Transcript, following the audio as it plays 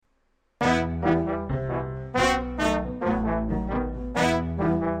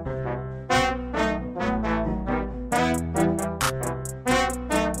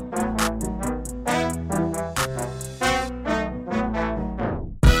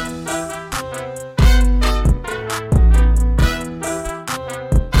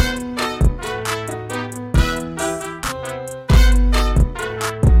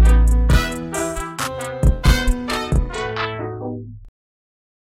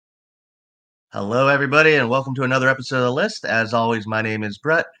Hello, everybody, and welcome to another episode of The List. As always, my name is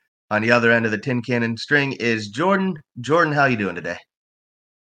Brett. On the other end of the tin cannon string is Jordan. Jordan, how you doing today?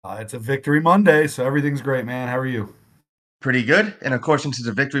 It's a Victory Monday, so everything's great, man. How are you? Pretty good. And of course, since it's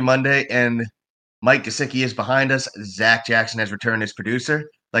a Victory Monday and Mike Gesicki is behind us, Zach Jackson has returned as producer.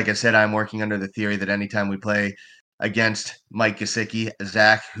 Like I said, I'm working under the theory that anytime we play against Mike Gesicki,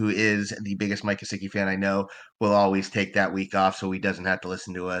 Zach, who is the biggest Mike Gesicki fan I know, will always take that week off so he doesn't have to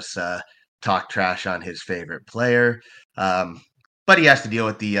listen to us talk trash on his favorite player. But he has to deal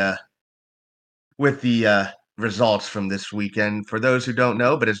with the results from this weekend. For those who don't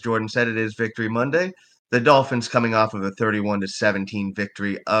know, but as Jordan said, it is Victory Monday. The Dolphins coming off of a 31-17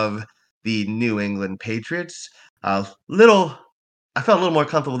 victory of the New England Patriots. Little, I felt a little more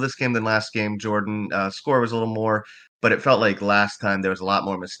comfortable this game than last game. Jordan, score was a little more, but it felt like last time there was a lot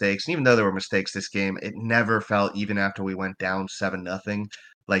more mistakes. And even though there were mistakes this game, it never felt, even after we went down 7-0,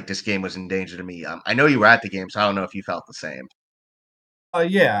 like this game was in danger to me. I know you were at the game, so I don't know if you felt the same.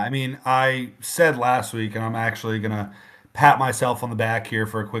 Yeah, I mean, I said last week, and I'm actually going to pat myself on the back here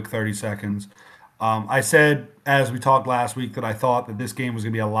for a quick 30 seconds. I said, as we talked last week, that I thought that this game was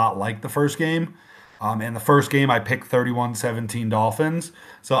going to be a lot like the first game. In the first game, I picked 31-17 Dolphins.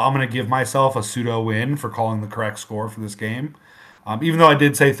 So I'm going to give myself a pseudo win for calling the correct score for this game. Even though I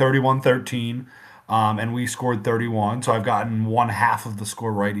did say 31-13, and we scored 31. So I've gotten one half of the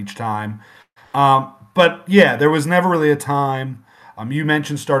score right each time. But yeah, there was never really a time. You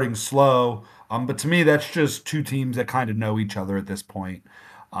mentioned starting slow, but to me, that's just two teams that kind of know each other at this point.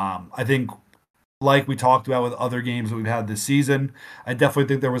 I think, like we talked about with other games that we've had this season, I definitely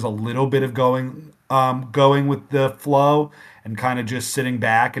think there was a little bit of going with the flow and kind of just sitting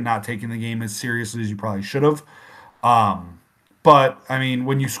back and not taking the game as seriously as you probably should have. Um, but I mean,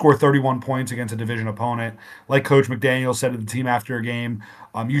 when you score 31 points against a division opponent, like Coach McDaniel said to the team after a game,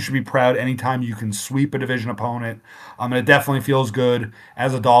 you should be proud anytime you can sweep a division opponent. And it definitely feels good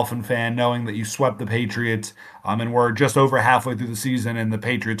as a Dolphin fan knowing that you swept the Patriots, and we're just over halfway through the season, and the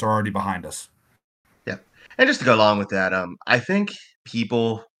Patriots are already behind us. Yeah. And just to go along with that, I think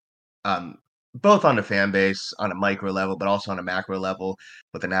people, um, both on the fan base on a micro level, but also on a macro level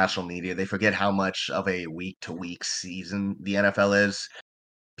with the national media, they forget how much of a week to week season the NFL is.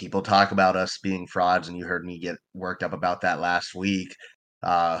 People talk about us being frauds, and you heard me get worked up about that last week.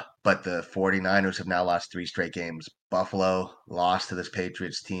 But the 49ers have now lost three straight games. Buffalo lost to this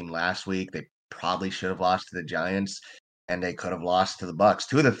Patriots team last week. They probably should have lost to the Giants, and they could have lost to the Bucks.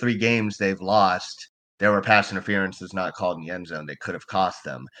 Two of the three games they've lost, there were pass interferences not called in the end zone. They could have cost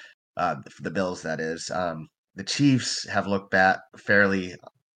them. For the Bills, that is. The Chiefs have looked back fairly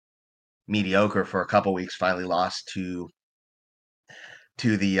mediocre for a couple weeks. Finally lost to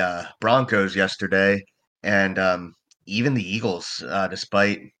the Broncos yesterday, and even the Eagles,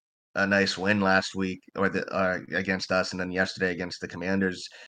 despite a nice win last week or against us, and then yesterday against the Commanders,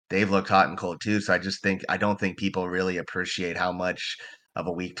 they've looked hot and cold too. So I don't think people really appreciate how much of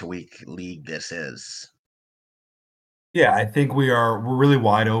a week to week league this is. Yeah, I think we're really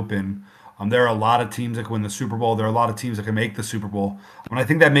wide open. There are a lot of teams that can win the Super Bowl. There are a lot of teams that can make the Super Bowl. And I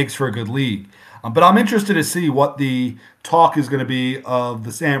think that makes for a good league. But I'm interested to see what the talk is going to be of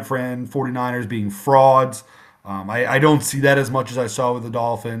the San Fran 49ers being frauds. I don't see that as much as I saw with the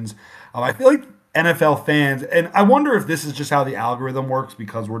Dolphins. I feel like NFL fans, and I wonder if this is just how the algorithm works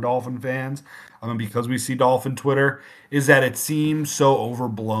because we're Dolphin fans, because we see Dolphin Twitter, is that it seems so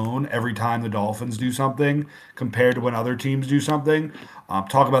overblown every time the Dolphins do something compared to when other teams do something.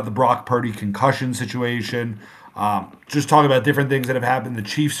 Talk about the Brock Purdy concussion situation. Just talk about different things that have happened. The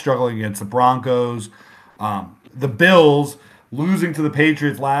Chiefs struggling against the Broncos. The Bills losing to the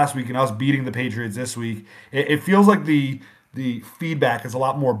Patriots last week and us beating the Patriots this week. It feels like the feedback is a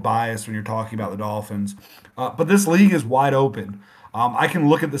lot more biased when you're talking about the Dolphins. But this league is wide open. I can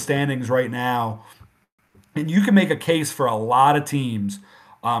look at the standings right now, and you can make a case for a lot of teams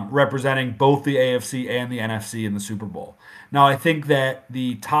representing both the AFC and the NFC in the Super Bowl. Now, I think that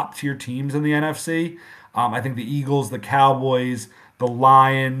the top tier teams in the NFC, I think the Eagles, the Cowboys, the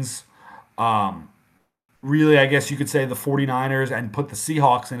Lions, really, I guess you could say the 49ers and put the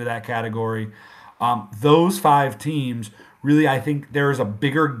Seahawks into that category. Those five teams really, I think there is a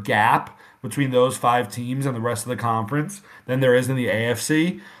bigger gap between those 5 teams and the rest of the conference than there is in the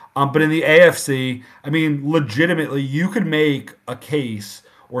AFC. But in the AFC, I mean, legitimately, you could make a case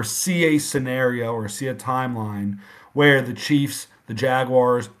or see a scenario or see a timeline where the Chiefs, the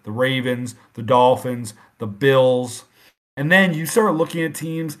Jaguars, the Ravens, the Dolphins, the Bills, and then you start looking at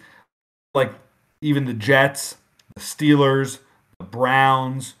teams like even the Jets, the Steelers, the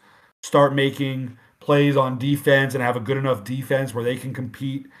Browns start making plays on defense and have a good enough defense where they can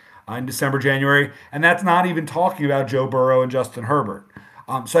compete in December, January. And that's not even talking about Joe Burrow and Justin Herbert.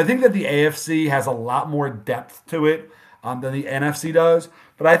 So I think that the AFC has a lot more depth to it than the NFC does.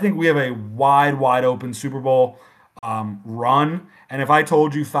 But I think we have a wide open Super Bowl run. And if I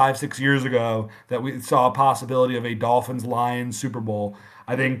told you 5, 6 years ago that we saw a possibility of a Dolphins Lions Super Bowl,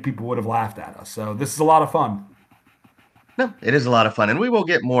 I think people would have laughed at us. So this is a lot of fun. No, it is a lot of fun, and we will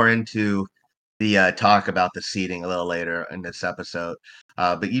get more into the talk about the seating a little later in this episode.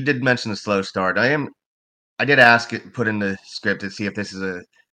 But you did mention the slow start. I did ask it, put in the script to see if this is a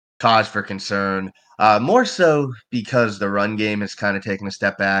cause for concern. More so because the run game is kind of taking a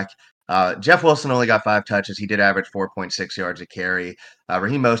step back. Jeff Wilson only got 5 touches. He did average 4.6 yards a carry.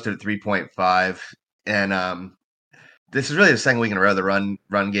 Raheem Mostert at 3.5. And this is really the second week in a row the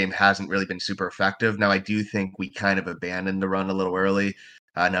run game hasn't really been super effective. Now, I do think we kind of abandoned the run a little early.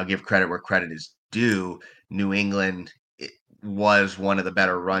 Now, give credit where credit is due. New England was one of the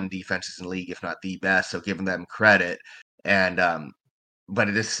better run defenses in the league, if not the best. So giving them credit. And but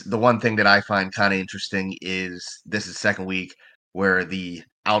it is the one thing that I find kind of interesting is this is the second week where the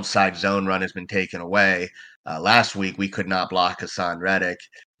outside zone run has been taken away. Last week we could not block Hassan Reddick.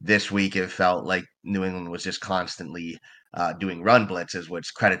 This week it felt like New England was just constantly doing run blitzes,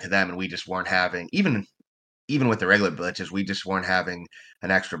 which credit to them, and we just weren't having even with the regular blitzes, we just weren't having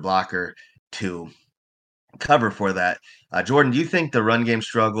an extra blocker to cover for that. Jordan, do you think the run game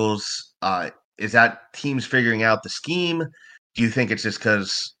struggles? Is that teams figuring out the scheme? Do you think it's just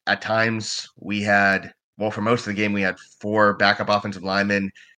because at times we had, well, for most of the game, we had 4 backup offensive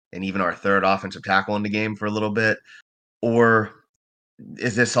linemen and even our third offensive tackle in the game for a little bit? Or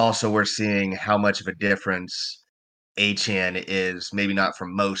is this also we're seeing how much of a difference Achane is, maybe not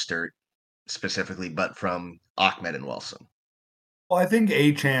from Mostert specifically, but from Ahmed and Wilson? Well, I think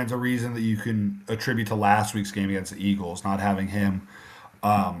Achane's a reason that you can attribute to last week's game against the Eagles, not having him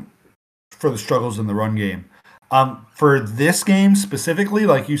um, for the struggles in the run game. For this game specifically,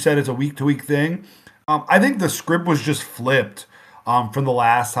 like you said, it's a week to week thing. I think the script was just flipped from the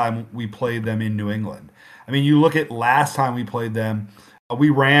last time we played them in New England. I mean, you look at last time we played them, we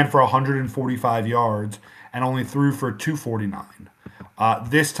ran for 145 yards and only threw for 249.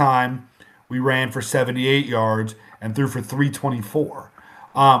 This time, we ran for 78 yards and threw for 324.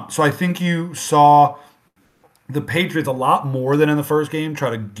 So I think you saw the Patriots a lot more than in the first game try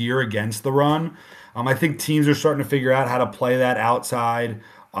to gear against the run. I think teams are starting to figure out how to play that outside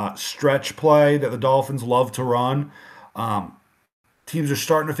stretch play that the Dolphins love to run. Teams are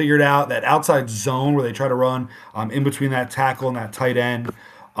starting to figure it out. That outside zone where they try to run in between that tackle and that tight end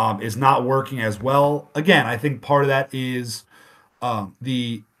is not working as well. Again, I think part of that is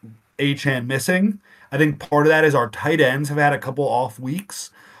the Achane missing. I think part of that is our tight ends have had a couple off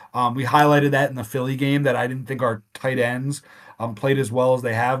weeks. We highlighted that in the Philly game that I didn't think our tight ends played as well as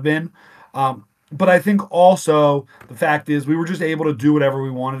they have been. But I think also the fact is we were just able to do whatever we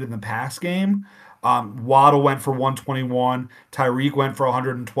wanted in the pass game. Waddle went for 121. Tyreek went for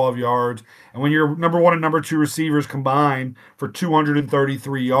 112 yards. And when your number 1 and number 2 receivers combined for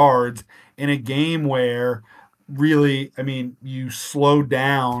 233 yards in a game where really, I mean, you slowed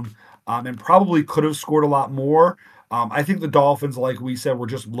down and probably could have scored a lot more. I think the Dolphins, like we said, were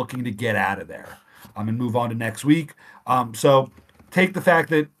just looking to get out of there and move on to next week. So take the fact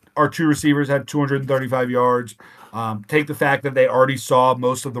that our 2 receivers had 235 yards. Take the fact that they already saw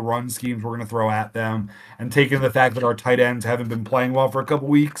most of the run schemes we're going to throw at them, and taking the fact that our tight ends haven't been playing well for a couple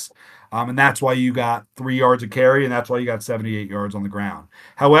weeks. And that's why you got 3 yards of carry, and that's why you got 78 yards on the ground.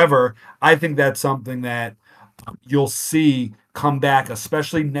 However, I think that's something that you'll see come back,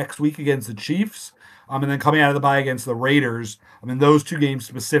 especially next week against the Chiefs. And then coming out of the bye against the Raiders. I mean, those 2 games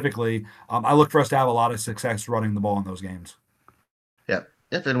specifically, I look for us to have a lot of success running the ball in those games.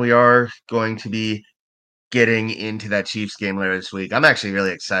 Yep, and we are going to be getting into that Chiefs game later this week. I'm actually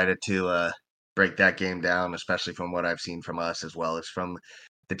really excited to break that game down, especially from what I've seen from us as well as from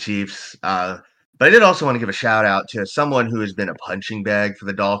the Chiefs. But I did also want to give a shout out to someone who has been a punching bag for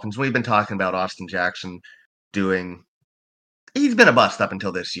the Dolphins. We've been talking about Austin Jackson he's been a bust up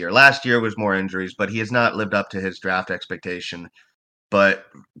until this year. Last year was more injuries, but he has not lived up to his draft expectation. But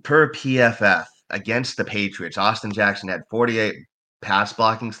per PFF, against the Patriots, Austin Jackson had 48 pass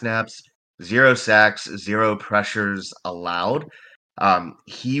blocking snaps, 0 sacks, 0 pressures allowed.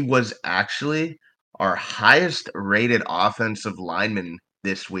 He was actually our highest rated offensive lineman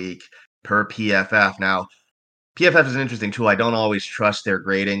this week per PFF. Now, PFF is an interesting tool. I don't always trust their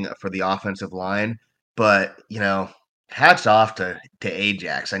grading for the offensive line, but hats off to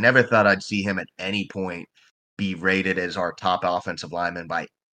Ajax. I never thought I'd see him at any point be rated as our top offensive lineman by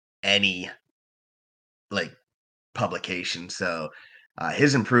any like publication. So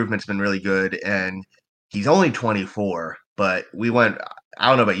his improvement's been really good, and he's only 24. But we went. I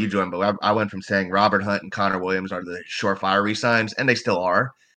don't know about you, Jordan, but I went from saying Robert Hunt and Connor Williams are the surefire resigns, and they still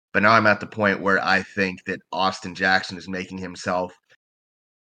are. But now I'm at the point where I think that Austin Jackson is making himself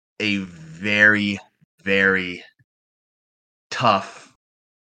a very, very tough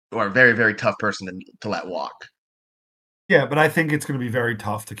or a very, very tough person to let walk. Yeah, but I think it's going to be very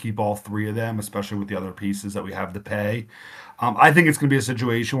tough to keep all three of them, especially with the other pieces that we have to pay. I think it's going to be a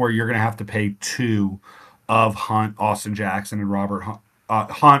situation where you're going to have to pay two of Hunt, Austin Jackson, and Robert Hunt,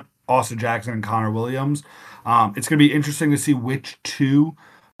 Hunt, Austin Jackson, and Connor Williams. It's going to be interesting to see which two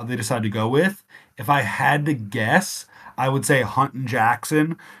they decide to go with. If I had to guess, I would say Hunt and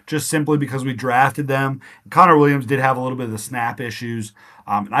Jackson, just simply because we drafted them. Connor Williams did have a little bit of the snap issues,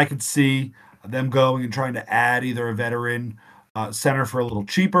 and I could see them going and trying to add either a veteran center for a little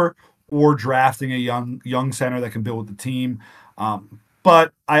cheaper or drafting a young center that can build with the team.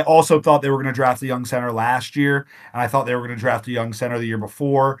 But I also thought they were going to draft a young center last year, and I thought they were going to draft a young center the year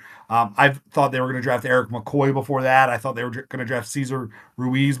before. I thought they were going to draft Eric McCoy before that. I thought they were going to draft Cesar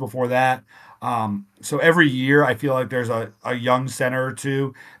Ruiz before that. So every year, I feel like there's a young center or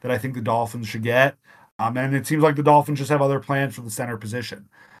two that I think the Dolphins should get. And it seems like the Dolphins just have other plans for the center position.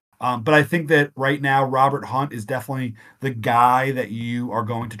 But I think that right now, Robert Hunt is definitely the guy that you are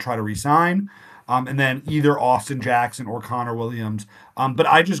going to try to resign. And then either Austin Jackson or Connor Williams. But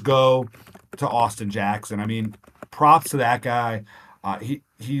I just go to Austin Jackson. I mean, props to that guy.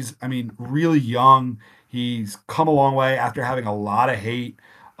 He's really young. He's come a long way after having a lot of hate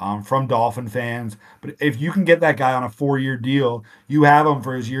from Dolphin fans. But if you can get that guy on a 4-year deal, you have him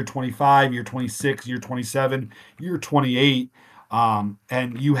for his year 25, year 26, year 27, year 28.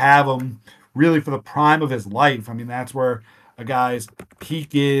 And you have him really for the prime of his life. I mean, that's where a guy's peak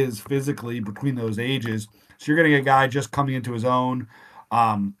is physically between those ages. So you're getting a guy just coming into his own,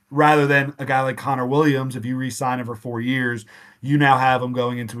 rather than a guy like Connor Williams. If you re-sign him for 4 years, you now have him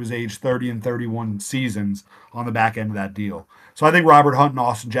going into his age 30 and 31 seasons on the back end of that deal. So I think Robert Hunt and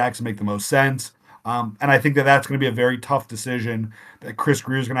Austin Jackson make the most sense. And I think that that's going to be a very tough decision that Chris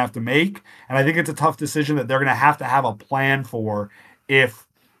Grier is going to have to make. And I think it's a tough decision that they're going to have a plan for if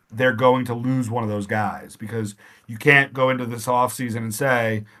they're going to lose one of those guys, because you can't go into this offseason and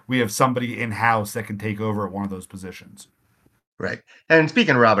say we have somebody in-house that can take over at one of those positions. Right. And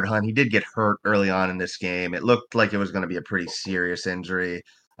speaking of Robert Hunt, he did get hurt early on in this game. It looked like it was going to be a pretty serious injury.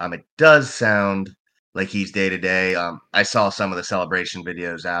 It does sound like he's day to day. I saw some of the celebration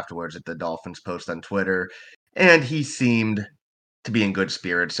videos afterwards that the Dolphins post on Twitter, and he seemed to be in good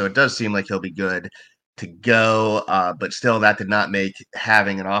spirits. So it does seem like he'll be good to go. But still, that did not make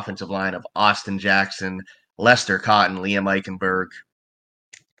having an offensive line of Austin Jackson, Lester Cotton, Liam Eichenberg,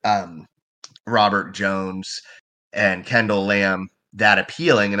 Robert Jones, and Kendall Lamb that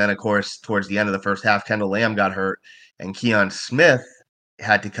appealing. And then, of course, towards the end of the first half, Kendall Lamb got hurt, and Keon Smith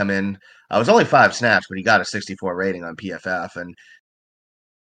had to come in. It was only 5 snaps, but he got a 64 rating on PFF. And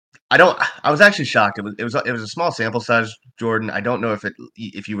I was actually shocked. It was a small sample size, Jordan. I don't know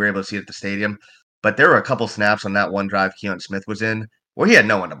if you were able to see it at the stadium, but there were a couple snaps on that one drive Keon Smith was in where he had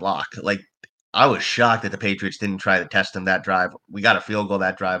no one to block. Like, I was shocked that the Patriots didn't try to test him that drive. We got a field goal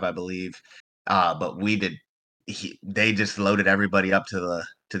that drive, I believe, but we did. They just loaded everybody up to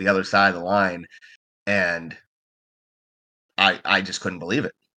the other side of the line, and I just couldn't believe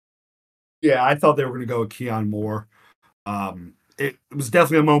it. Yeah, I thought they were going to go with Keon Moore. It was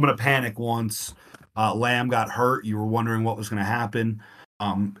definitely a moment of panic once Lamb got hurt. You were wondering what was going to happen.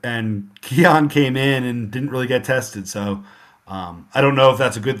 And Keon came in and didn't really get tested. So I don't know if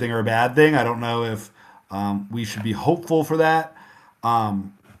that's a good thing or a bad thing. I don't know if we should be hopeful for that.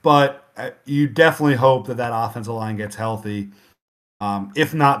 But you definitely hope that offensive line gets healthy.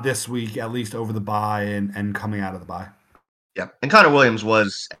 If not this week, at least over the bye and coming out of the bye. Yeah, and Connor Williams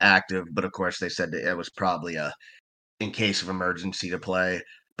was active, but of course they said that it was probably in case of emergency to play.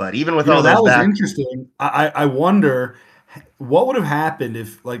 But even with all that was back, interesting. I wonder what would have happened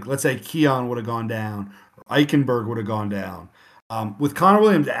if, like, let's say Keon would have gone down, or Eichenberg would have gone down. With Connor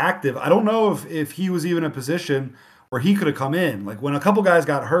Williams active, I don't know if he was even in a position where he could have come in. Like when a couple guys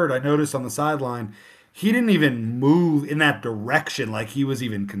got hurt, I noticed on the sideline, he didn't even move in that direction like he was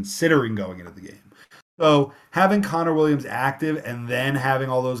even considering going into the game. So having Connor Williams active and then having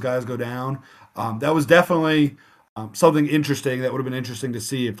all those guys go down, that was definitely something interesting. That would have been interesting to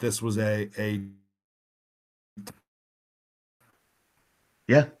see if this was a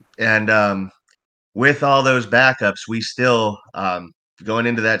Yeah, and with all those backups, we still going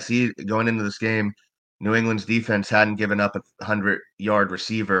into this game, New England's defense hadn't given up a 100-yard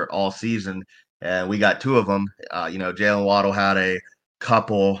receiver all season, and we got two of them. Jalen Waddle had a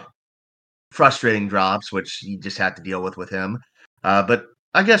couple frustrating drops, which you just had to deal with him. But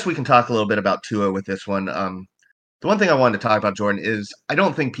I guess we can talk a little bit about Tua with this one. The one thing I wanted to talk about, Jordan, is I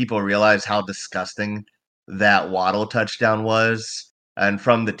don't think people realize how disgusting that Waddle touchdown was. And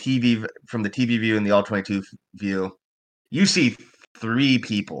from the TV view and the All 22 view, you see three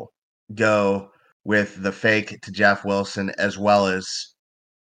people go with the fake to Jeff Wilson as well as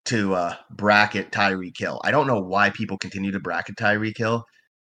to bracket Tyreek Hill. I don't know why people continue to bracket Tyreek Hill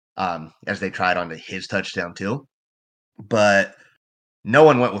as they tried onto his touchdown too, but no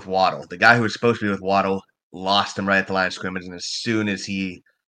one went with Waddle. The guy who was supposed to be with Waddle lost him right at the line of scrimmage, and as soon as he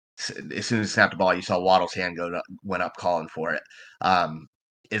snapped the ball, you saw Waddle's hand went up calling for it.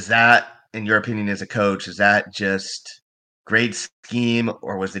 Is that, in your opinion, as a coach, is that just great scheme,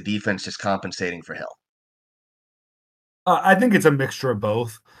 or was the defense just compensating for Hill? I think it's a mixture of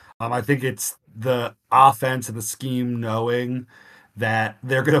both. I think it's the offense and the scheme knowing that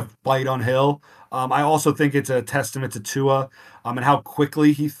they're going to fight on Hill. I also think it's a testament to Tua and how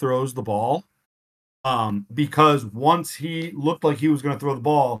quickly he throws the ball. Because once he looked like he was going to throw the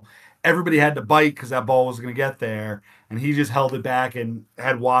ball, everybody had to bite because that ball was going to get there, and he just held it back and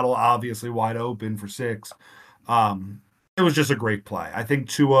had Waddle obviously wide open for 6. It was just a great play. I think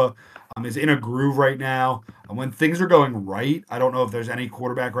Tua is in a groove right now. And when things are going right, I don't know if there's any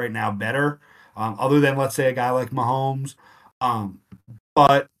quarterback right now better, other than, let's say, a guy like Mahomes.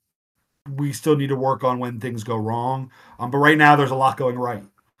 But we still need to work on when things go wrong. But right now, there's a lot going right.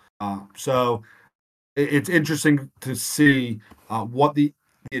 So it's interesting to see what the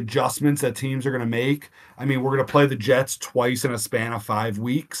adjustments that teams are going to make. I mean, we're going to play the Jets twice in a span of 5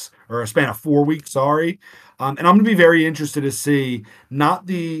 weeks, or a span of 4 weeks, sorry. And I'm going to be very interested to see not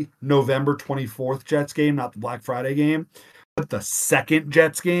the November 24th Jets game, not the Black Friday game, but the second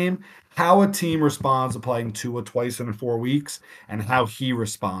Jets game, how a team responds to playing Tua twice in 4 weeks and how he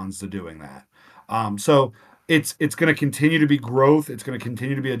responds to doing that. So it's going to continue to be growth. It's going to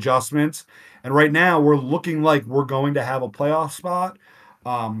continue to be adjustments. And right now we're looking like we're going to have a playoff spot,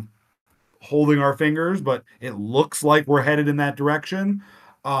 holding our fingers, but it looks like we're headed in that direction.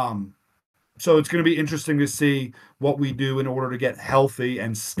 So it's going to be interesting to see what we do in order to get healthy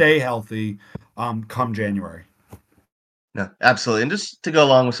and stay healthy come January. No, absolutely. And just to go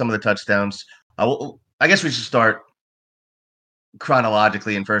along with some of the touchdowns, I guess we should start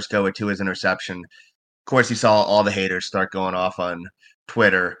chronologically and first go with Tua's interception. Of course, you saw all the haters start going off on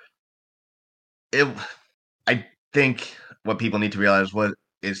Twitter. I think what people need to realize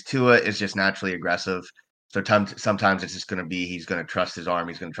is Tua is just naturally aggressive. So sometimes it's just going to be he's going to trust his arm,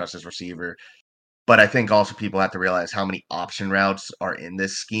 he's going to trust his receiver. But I think also people have to realize how many option routes are in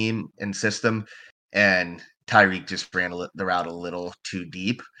this scheme and system, and Tyreek just ran the route a little too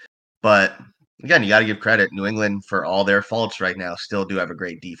deep. But again, you got to give credit. New England, for all their faults right now, still do have a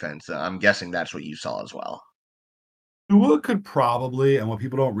great defense. I'm guessing that's what you saw as well. Tua could probably, and what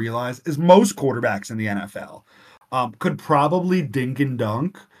people don't realize is most quarterbacks in the NFL could probably dink and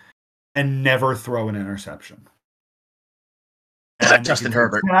dunk and never throw an interception. And Justin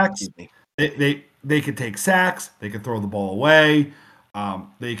Herbert. They could take sacks. They could throw the ball away.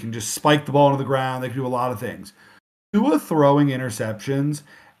 They can just spike the ball into the ground. They can do a lot of things. Tua throwing interceptions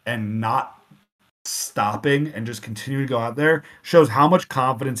and not stopping and just continuing to go out there shows how much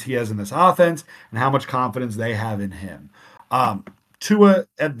confidence he has in this offense and how much confidence they have in him. Tua,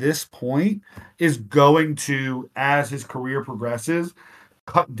 at this point, is going to, as his career progresses,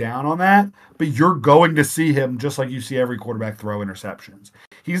 cut down on that, but you're going to see him just like you see every quarterback throw interceptions.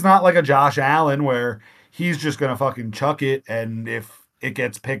 He's not like a Josh Allen where he's just going to fucking chuck it, and if it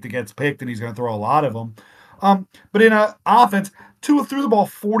gets picked, it gets picked, and he's going to throw a lot of them. But in an offense, Tua threw the ball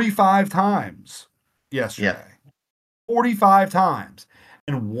 45 times yesterday. Yeah. 45 times.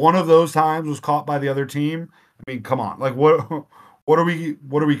 And one of those times was caught by the other team. I mean, come on. Like, what are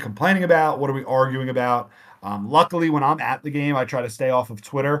we complaining about? What are we arguing about? Luckily, when I'm at the game, I try to stay off of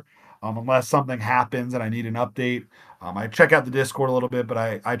Twitter unless something happens and I need an update. I check out the Discord a little bit, but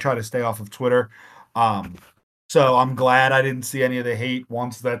I try to stay off of Twitter. So I'm glad I didn't see any of the hate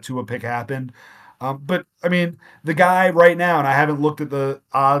once that Tua pick happened. But I mean, the guy right now, and I haven't looked at the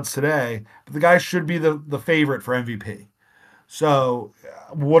odds today, but the guy should be the favorite for MVP. So,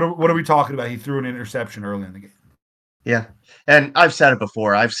 what are we talking about? He threw an interception early in the game. Yeah, and I've said it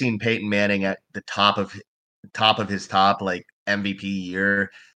before. I've seen Peyton Manning at the top of his top, like MVP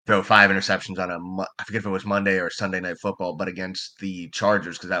year, throw 5 interceptions on I forget if it was Monday or Sunday Night Football, but against the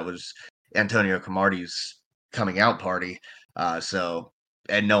Chargers because that was Antonio Cromartie's coming out party. So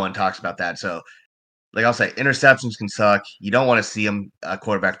and no one talks about that. So like I'll say, interceptions can suck. You don't want to see them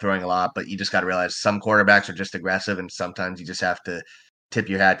quarterback throwing a lot, but you just got to realize some quarterbacks are just aggressive, and sometimes you just have to tip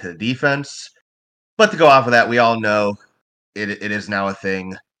your hat to the defense. But to go off of that, we all know it is now a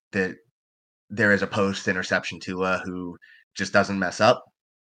thing that there is a post interception Tua who just doesn't mess up.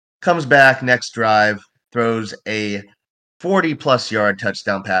 Comes back next drive, throws a 40 plus yard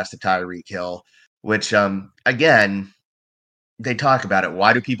touchdown pass to Tyreek Hill, which again, they talk about it.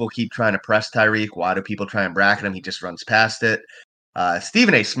 Why do people keep trying to press Tyreek? Why do people try and bracket him? He just runs past it.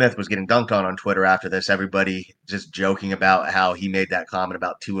 Stephen A. Smith was getting dunked on Twitter after this. Everybody just joking about how he made that comment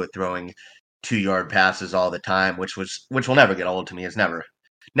about Tua throwing 2 yard passes all the time, which will never get old to me. It's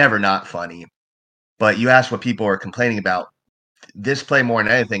never not funny. But you asked what people are complaining about. This play more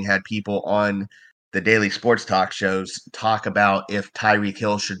than anything had people on the daily sports talk shows talk about if Tyreek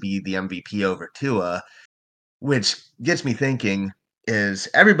Hill should be the MVP over Tua, which gets me thinking is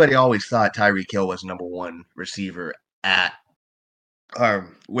everybody always thought Tyreek Hill was number one receiver at or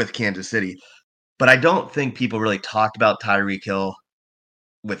with Kansas City. But I don't think people really talked about Tyreek Hill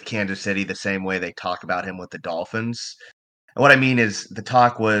with Kansas City the same way they talk about him with the Dolphins. And what I mean is the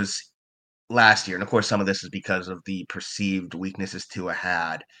talk was last year, and of course some of this is because of the perceived weaknesses Tua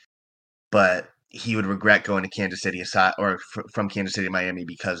had, but he would regret going to Kansas City aside or from Kansas City to Miami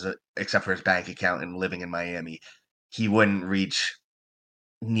because except for his bank account and living in Miami, he wouldn't reach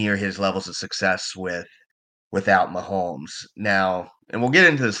near his levels of success without Mahomes. Now, and we'll get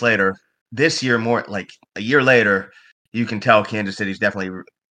into this later. This year, more like a year later, you can tell Kansas City's definitely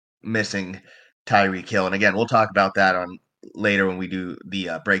missing Tyreek Hill. And again, we'll talk about that on later when we do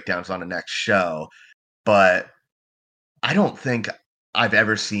the breakdowns on the next show. But I don't think I've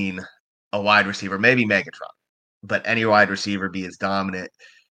ever seen a wide receiver, maybe Megatron, but any wide receiver be as dominant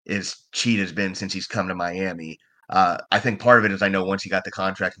as Cheat has been since he's come to Miami. I think part of it is I know once he got the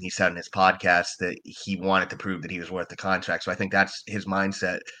contract and he said in his podcast that he wanted to prove that he was worth the contract. So I think that's his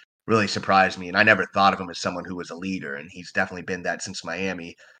mindset really surprised me. And I never thought of him as someone who was a leader, and he's definitely been that since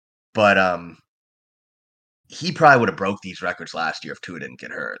Miami. But he probably would have broke these records last year if Tua didn't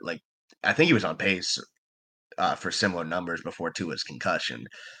get hurt. Like I think he was on pace for similar numbers before Tua's concussion.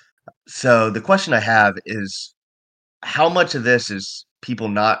 So the question I have is how much of this is people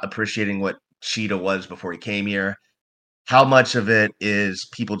not appreciating what Cheetah was before he came here? How much of it is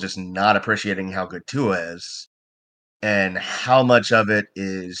people just not appreciating how good Tua is? And how much of it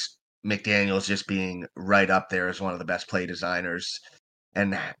is McDaniels just being right up there as one of the best play designers?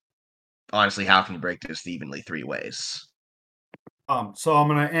 And honestly, how can you break this evenly 3 ways? So I'm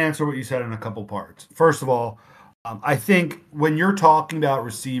going to answer what you said in a couple parts. First of all, I think when you're talking about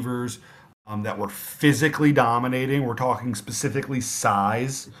receivers that were physically dominating, we're talking specifically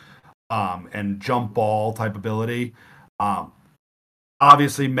size and jump ball type ability. Um,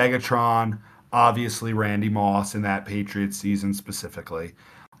 Obviously, Megatron, obviously, Randy Moss in that Patriots season specifically.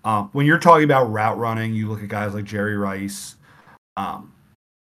 When you're talking about route running, you look at guys like Jerry Rice. Um,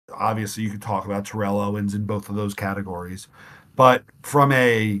 Obviously, you could talk about Terrell Owens in both of those categories. But from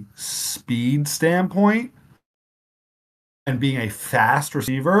a speed standpoint and being a fast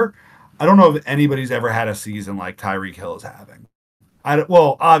receiver, I don't know if anybody's ever had a season like Tyreek Hill is having.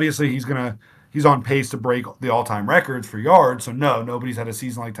 Well, obviously he's on pace to break the all-time records for yards. So no, nobody's had a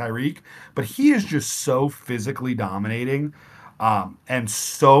season like Tyreek, but he is just so physically dominating, and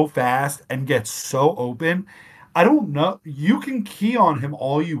so fast and gets so open. I don't know. You can key on him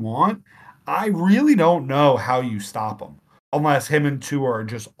all you want. I really don't know how you stop him unless him and Tua are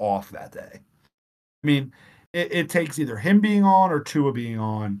just off that day. I mean, it takes either him being on or Tua being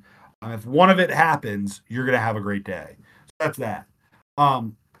on. If one of it happens, you're going to have a great day. So that's that.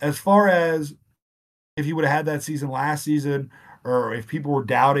 As far as if he would have had that season last season, or if people were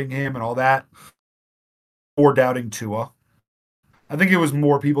doubting him and all that, or doubting Tua, I think it was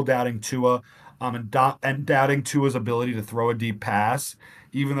more people doubting Tua, and doubting Tua's ability to throw a deep pass.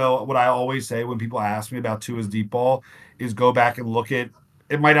 Even though what I always say when people ask me about Tua's deep ball is go back and look at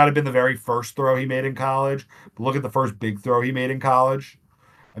it. Might not have been the very first throw he made in college, but look at the first big throw he made in college.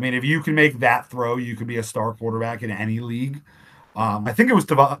 I mean, if you can make that throw, you could be a star quarterback in any league. I think it was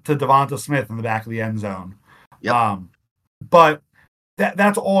to Devonta Smith in the back of the end zone. Yep. But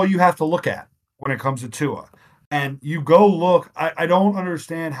that's all you have to look at. when it comes to Tua. And you go look, I don't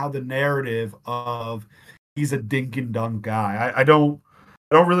understand how the narrative of he's a dink and dunk guy. I don't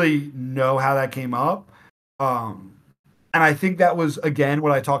really know how that came up. Um, and I think that was again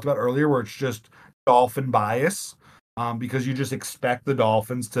what I talked about earlier, where it's just Dolphin bias, because you just expect the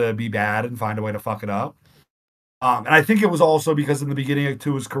Dolphins to be bad and find a way to fuck it up. And I think it was also because in the beginning of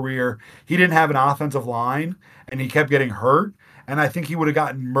Tua's career, he didn't have an offensive line and he kept getting hurt. And I think he would have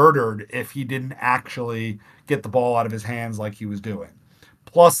gotten murdered if he didn't actually get the ball out of his hands like he was doing,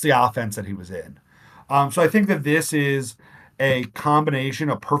 plus the offense that he was in. So I think that this is a combination,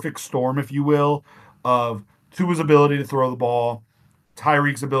 a perfect storm, if you will, of Tua's ability to throw the ball,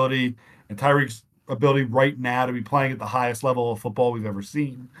 Tyreek's ability, and Tyreek's ability right now to be playing at the highest level of football we've ever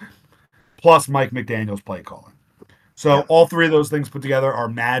seen, plus Mike McDaniel's play calling. So Yeah. all three of those things put together are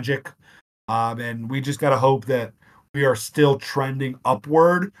magic, and we just got to hope that we are still trending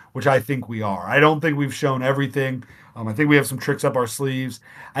upward, which I think we are. I don't think we've shown everything. I think we have some tricks up our sleeves.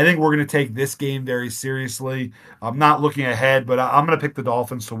 I think we're going to take this game very seriously. I'm not looking ahead, but I'm going to pick the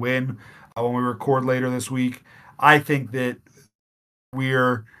Dolphins to win when we record later this week. I think that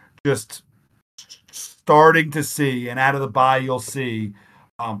we're just starting to see, and out of the bye, you'll see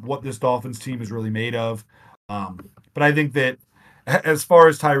what this Dolphins team is really made of. But I think that as far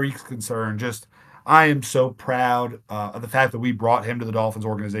as Tyreek's concerned, just I am so proud of the fact that we brought him to the Dolphins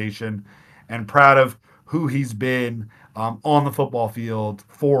organization and proud of who he's been on the football field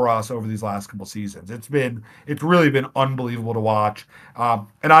for us over these last couple seasons. It's really been unbelievable to watch.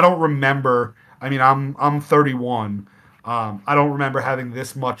 And I don't remember. I mean, I'm 31. I don't remember having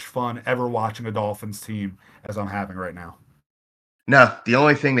this much fun ever watching a Dolphins team as I'm having right now. No, the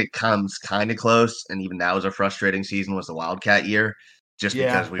only thing that comes kind of close, and even that was a frustrating season, was the Wildcat year, just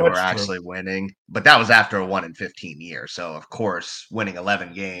because Yeah, we were that's true. actually winning. But that was after a 1 in 15 year, so of course, winning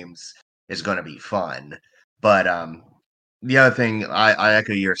 11 games is going to be fun. But the other thing, I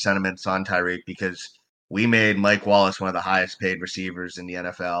echo your sentiments on Tyreek because we made Mike Wallace one of the highest paid receivers in the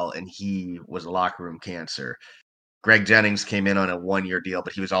NFL, and he was a locker room cancer. Greg Jennings came in on a 1 year deal,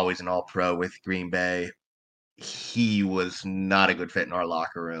 but he was always an All Pro with Green Bay. He was not a good fit in our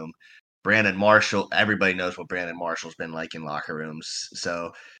locker room. Brandon Marshall, everybody knows what Brandon Marshall's been like in locker rooms.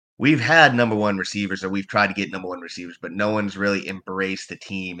 So we've had number one receivers, or we've tried to get number one receivers, but no one's really embraced the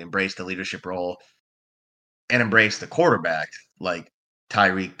team, embraced the leadership role, and embraced the quarterback like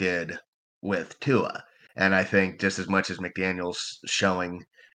Tyreek did with Tua. And I think just as much as McDaniel's showing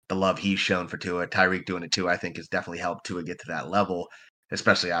the love he's shown for Tua, Tyreek doing it too, I think has definitely helped Tua get to that level,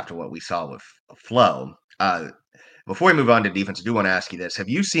 especially after what we saw with Flo. Before we move on to defense, I do want to ask you this: have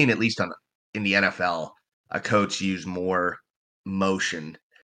you seen, at least on in the NFL, a coach use more motion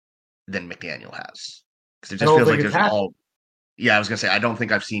than McDaniel has? Because it I just don't feels think like it's there's happened. all. Yeah, I was gonna say I don't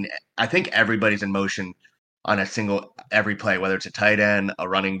think I've seen. I think everybody's in motion on a single every play, whether it's a tight end, a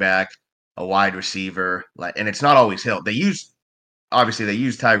running back, a wide receiver, like, and it's not always Hill. They use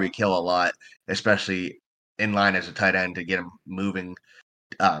Tyreek Hill a lot, especially in line as a tight end to get him moving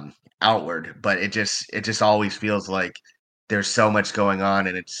outward, but it just always feels like there's so much going on,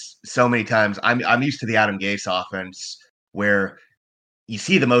 and it's so many times. I'm used to the Adam Gase offense where you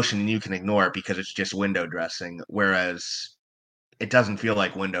see the motion and you can ignore it because it's just window dressing, whereas it doesn't feel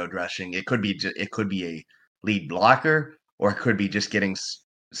like window dressing. It could be a lead blocker, or it could be just getting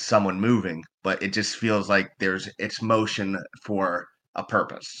someone moving, but it just feels like it's motion for a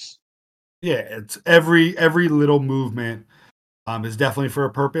purpose. Yeah, it's every little movement is definitely for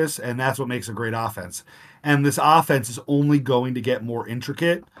a purpose, and that's what makes a great offense. And this offense is only going to get more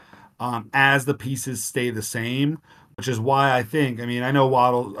intricate as the pieces stay the same, which is why I think. I mean, I know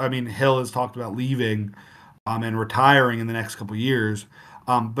Waddle. I mean, Hill has talked about leaving and retiring in the next couple of years,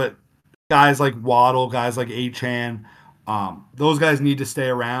 but guys like Waddle, guys like Achan, those guys need to stay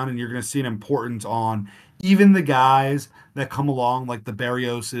around, and you're going to see an importance on even the guys that come along, like the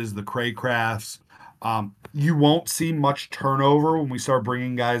Berrioses, the Craycrafts. You won't see much turnover when we start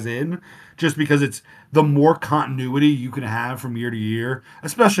bringing guys in, just because it's the more continuity you can have from year to year,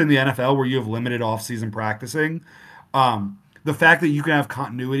 especially in the NFL where you have limited offseason practicing. The fact that you can have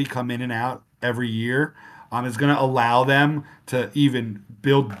continuity come in and out every year is going to allow them to even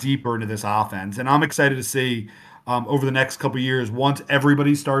build deeper into this offense. And I'm excited to see over the next couple years, once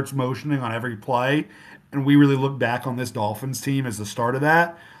everybody starts motioning on every play, and we really look back on this Dolphins team as the start of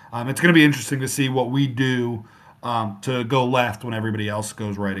that. It's going to be interesting to see what we do to go left when everybody else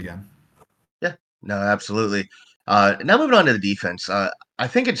goes right again. Yeah, no, absolutely. Now moving on to the defense. I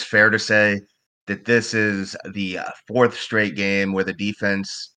think it's fair to say that this is the fourth straight game where the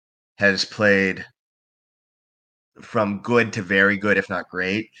defense has played from good to very good, if not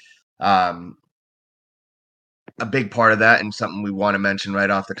great. a big part of that, and something we want to mention right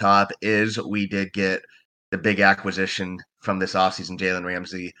off the top, is we did get the big acquisition from this offseason, Jalen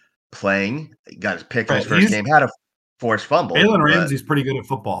Ramsey playing. He got his pick in his Right. first game, had a forced fumble, Jalen but Ramsey's pretty good at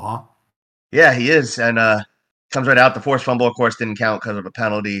football, huh? yeah, he is. And comes right out. The forced fumble, of course, didn't count because of a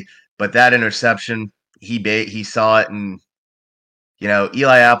penalty, but that interception, he saw it, and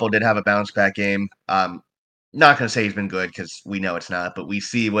Eli Apple did have a bounce back game. Not going to say he's been good because we know it's not, but we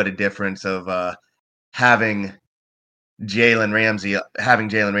see what a difference of having Jalen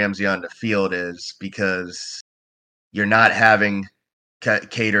Ramsey on the field is, because you're not having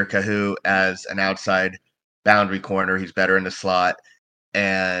Kader Kahu as an outside boundary corner. He's better in the slot,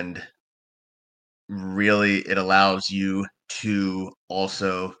 and really it allows you to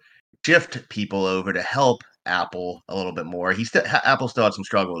also shift people over to help Apple a little bit more. Apple still had some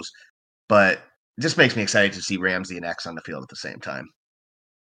struggles, but it just makes me excited to see Ramsey and X on the field at the same time.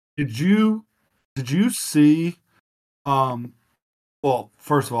 Did you see well,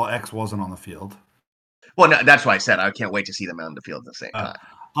 first of all, X wasn't on the field. Well, no, that's why I said I can't wait to see them on the field at the same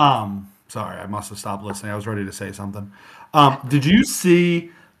time. Sorry, I must have stopped listening. I was ready to say something. Did you see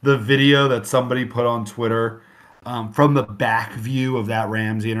the video that somebody put on Twitter from the back view of that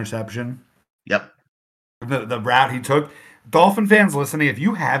Ramsey interception? Yep. The route he took. Dolphin fans listening, if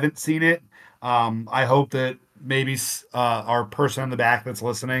you haven't seen it, I hope that maybe our person in the back that's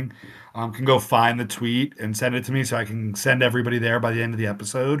listening can go find the tweet and send it to me so I can send everybody there by the end of the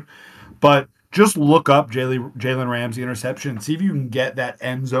episode. But just look up Jalen Ramsey interception and see if you can get that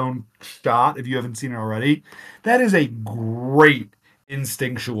end zone shot if you haven't seen it already. That is a great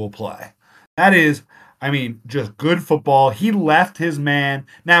instinctual play. That is, I mean, just good football. He left his man.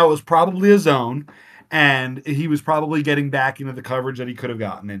 Now, it was probably a zone, and he was probably getting back into the coverage that he could have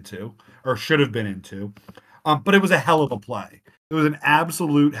gotten into or should have been into. But it was a hell of a play. It was an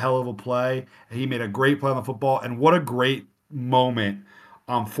absolute hell of a play. He made a great play on the football, and what a great moment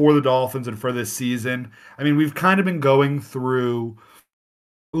for the Dolphins and for this season. I mean, we've kind of been going through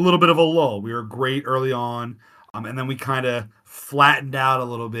a little bit of a lull. We were great early on, and then we kind of flattened out a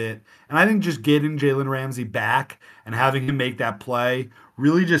little bit. And I think just getting Jalen Ramsey back and having him make that play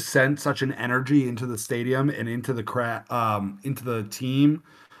really just sent such an energy into the stadium and into the team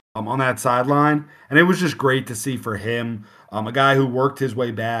on that sideline. And it was just great to see for him, a guy who worked his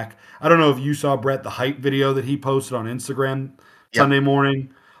way back. I don't know if you saw, Brett, the hype video that he posted on Instagram Yep. Sunday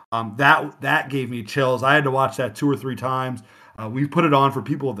morning. That gave me chills. I had to watch that 2 or 3 times. We put it on for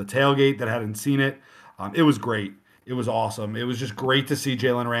people at the tailgate that hadn't seen it. It was great. It was awesome. It was just great to see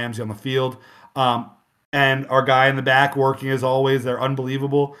Jalen Ramsey on the field. And our guy in the back working as always. They're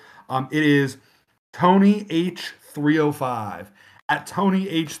unbelievable. It is Tony H305 at Tony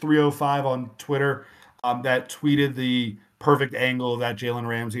H305 on Twitter that tweeted the perfect angle of that Jalen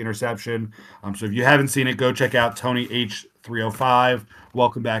Ramsey interception. So if you haven't seen it, go check out Tony H305.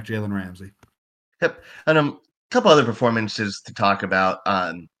 Welcome back, Jalen Ramsey. Yep. And a couple other performances to talk about.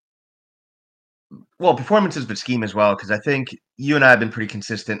 Well, performances, but scheme as well, because I think you and I have been pretty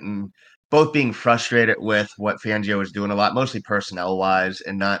consistent in both being frustrated with what Fangio was doing a lot, mostly personnel wise,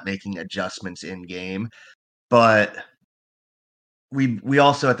 and not making adjustments in game. But we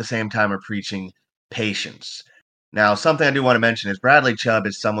also at the same time are preaching patience. Now, something I do want to mention is Bradley Chubb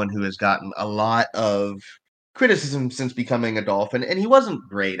is someone who has gotten a lot of criticism since becoming a Dolphin, and he wasn't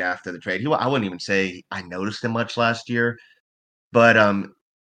great after the trade. I wouldn't even say I noticed him much last year, but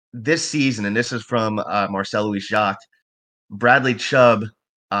this season, and this is from Marcel Louis Jacques, Bradley Chubb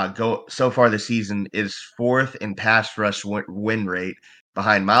go so far this season is fourth in pass rush win rate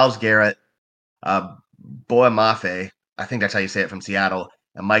behind Myles Garrett, Boa Mafe, I think that's how you say it, from Seattle,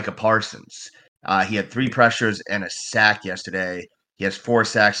 and Micah Parsons. He had 3 pressures and a sack yesterday. He has 4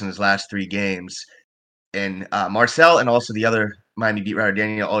 sacks in his last 3 games. And Marcel and also the other Miami beat writer,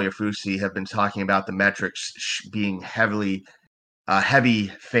 Daniel Oyefusi, have been talking about the metrics being heavy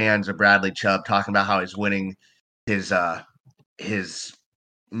fans of Bradley Chubb, talking about how he's winning his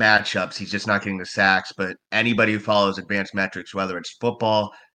matchups. He's just not getting the sacks. But anybody who follows advanced metrics, whether it's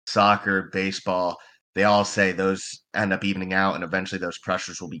football, soccer, baseball, they all say those end up evening out, and eventually those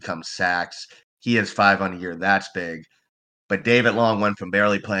pressures will become sacks. He has 5 on the year. That's big. But David Long went from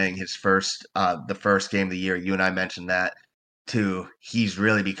barely playing the first game of the year. You and I mentioned that, to he's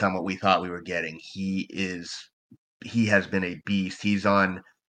really become what we thought we were getting. He has been a beast. He's on,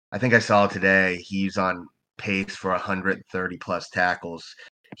 I think I saw today, he's on pace for 130 plus tackles.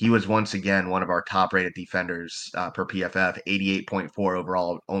 He was once again one of our top rated defenders per PFF, 88.4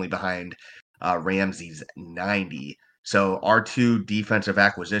 overall, only behind Ramsey's 90. So our 2 defensive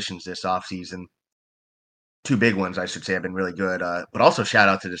acquisitions this offseason two big ones, I should say, have been really good. But also shout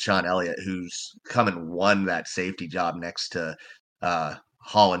out to Deshaun Elliott, who's come and won that safety job next to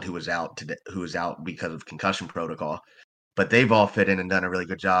Holland, who was out because of concussion protocol. But they've all fit in and done a really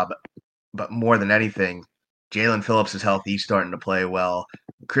good job. But more than anything, Jalen Phillips is healthy. He's starting to play well.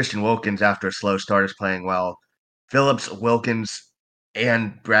 Christian Wilkins, after a slow start, is playing well. Phillips, Wilkins,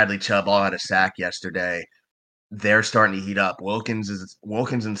 and Bradley Chubb all had a sack yesterday. They're starting to heat up. Wilkins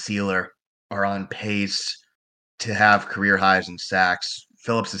and Sealer are on pace to have career highs in sacks.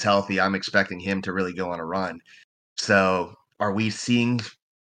 Phillips is healthy. I'm expecting him to really go on a run. So, are we seeing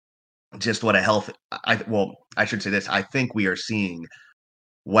just what a healthy? I should say this. I think we are seeing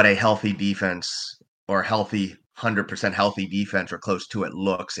what a healthy defense or healthy 100% healthy defense or close to it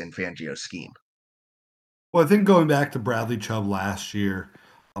looks in Fangio's scheme. Well, I think going back to Bradley Chubb last year,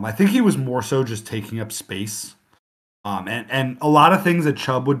 I think he was more so just taking up space. And a lot of things that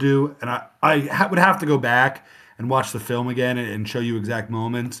Chubb would do, and would have to go back and watch the film again and show you exact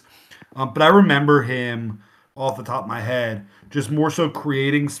moments. But I remember him off the top of my head, just more so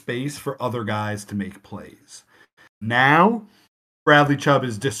creating space for other guys to make plays. Now, Bradley Chubb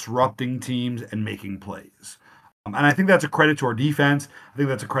is disrupting teams and making plays. And I think that's a credit to our defense. I think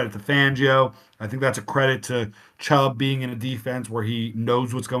that's a credit to Fangio. I think that's a credit to Chubb being in a defense where he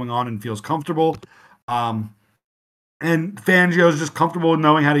knows what's going on and feels comfortable. And Fangio is just comfortable with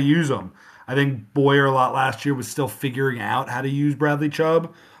knowing how to use them. I think Boyer a lot last year was still figuring out how to use Bradley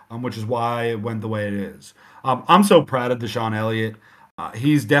Chubb, which is why it went the way it is. I'm so proud of Deshaun Elliott.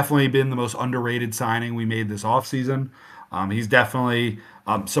 He's definitely been the most underrated signing we made this offseason. He's definitely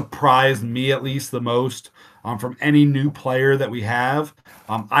surprised me, at least, the most from any new player that we have.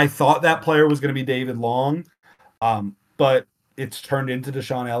 I thought that player was going to be David Long, but it's turned into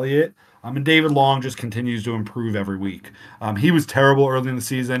Deshaun Elliott. And David Long just continues to improve every week. He was terrible early in the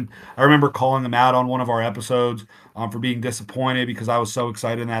season. I remember calling him out on one of our episodes for being disappointed because I was so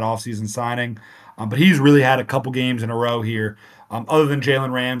excited in that offseason signing. But he's really had a couple games in a row here. Other than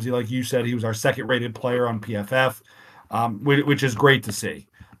Jalen Ramsey, like you said, he was our second-rated player on PFF, which is great to see.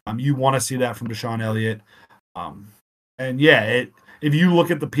 You want to see that from Deshaun Elliott. If you look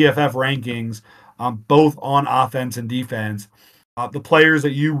at the PFF rankings, both on offense and defense, the players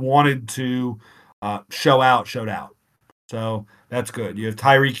that you wanted to showed out. So that's good. You have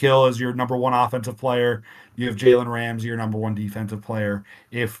Tyreek Hill as your number one offensive player. You have Jalen Ramsey, your number one defensive player.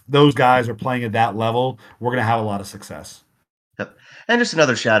 If those guys are playing at that level, we're going to have a lot of success. Yep. And just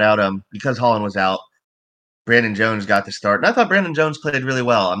another shout out, because Holland was out, Brandon Jones got the start. And I thought Brandon Jones played really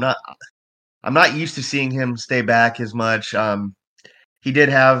well. I'm not used to seeing him stay back as much. He did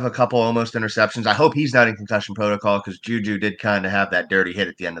have a couple almost interceptions. I hope he's not in concussion protocol because Juju did kind of have that dirty hit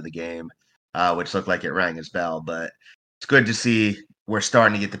at the end of the game, which looked like it rang his bell. But it's good to see we're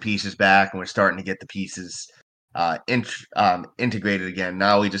starting to get the pieces back and we're starting to get the pieces integrated again.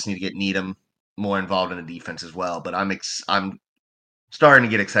 Now we just need to get Needham more involved in the defense as well. But I'm starting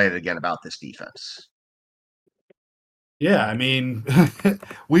to get excited again about this defense. Yeah, I mean,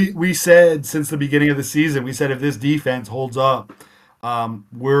 we said since the beginning of the season, we said if this defense holds up,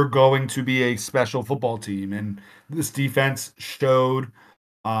 we're going to be a special football team. And this defense showed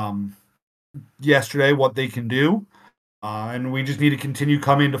yesterday what they can do. And we just need to continue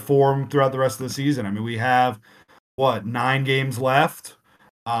coming to form throughout the rest of the season. I mean, we have, 9 games left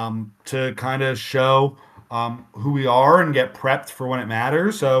to kind of show who we are and get prepped for when it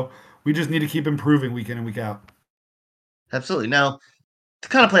matters. So we just need to keep improving week in and week out. Absolutely. Now, to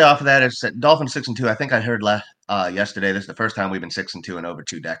kind of play off of that, it's Dolphins 6-2. I think I heard yesterday this is the first time we've been 6-2 in over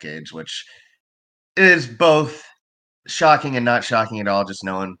 2 decades, which is both shocking and not shocking at all, just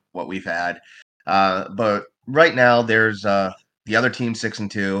knowing what we've had. But right now, there's the other team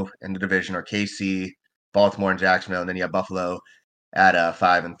 6-2 in the division are KC, Baltimore, and Jacksonville, and then you have Buffalo at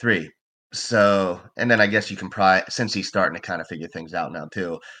 5-3. So, and then I guess you can since he's starting to kind of figure things out now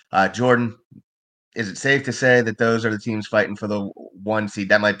too. Jordan, is it safe to say that those are the teams fighting for the 1 seed?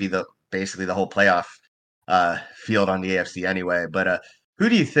 That might be basically the whole playoff field on the AFC anyway. But who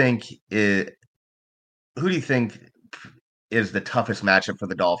do you think is the toughest matchup for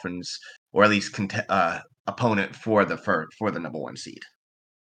the Dolphins, or at least opponent for the number 1 seed?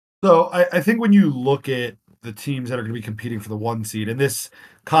 So I think when you look at the teams that are going to be competing for the 1 seed, and this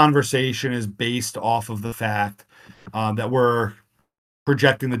conversation is based off of the fact that we're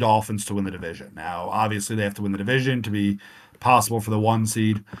projecting the Dolphins to win the division. Now, obviously, they have to win the division to be possible for the 1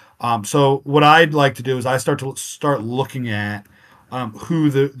 seed. So what I'd like to do is I start looking at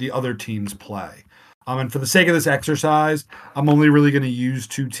who the other teams play. And for the sake of this exercise, I'm only really going to use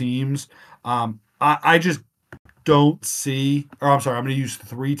 2 teams. I just don't see, or I'm sorry, I'm going to use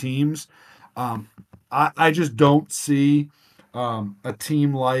 3 teams. I just don't see a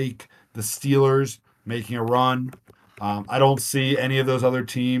team like the Steelers making a run. I don't see any of those other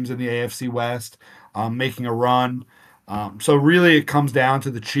teams in the AFC West making a run. So really, it comes down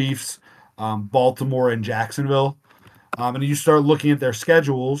to the Chiefs, Baltimore, and Jacksonville. And you start looking at their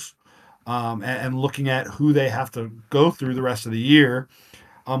schedules and looking at who they have to go through the rest of the year.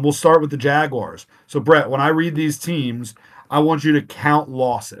 We'll start with the Jaguars. So, Brett, when I read these teams, I want you to count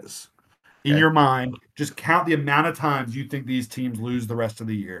losses in Okay. your mind. Just count the amount of times you think these teams lose the rest of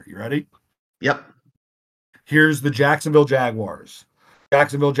the year. You ready? Yep. Here's the Jacksonville Jaguars.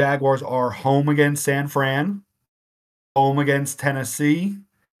 Jacksonville Jaguars are home against San Fran, home against Tennessee,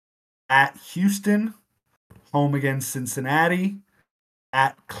 at Houston, home against Cincinnati,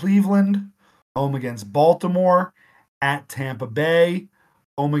 at Cleveland, home against Baltimore, at Tampa Bay,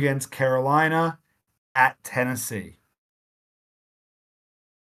 home against Carolina, at Tennessee.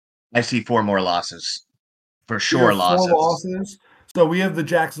 I see 4 more losses. For We have sure four losses. losses. So we have the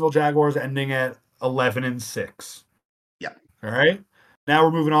Jacksonville Jaguars ending at 11-6. Yep. All right. Now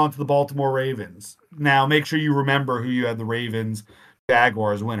we're moving on to the Baltimore Ravens. Now make sure you remember who you had the Ravens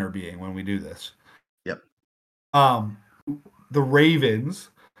Jaguars winner being when we do this. Yep. The Ravens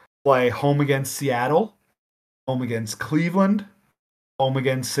play home against Seattle, home against Cleveland, home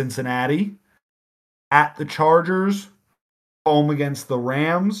against Cincinnati, at the Chargers, home against the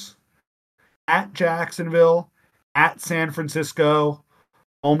Rams, at Jacksonville, at San Francisco,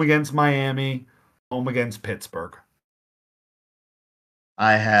 home against Miami, home against Pittsburgh.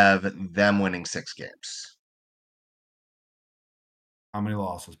 I have them winning 6 games. How many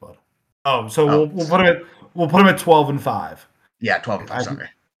losses, bud? Oh, so Oh, we'll put them at 12-5. yeah, 12. Sorry.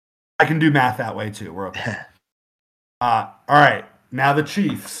 I can do math that way too. We're okay. All right. Now the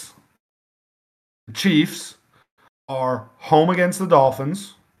Chiefs. The Chiefs are home against the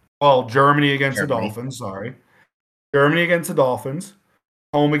Dolphins. Well, Germany against the Dolphins. Sorry. Germany against the Dolphins.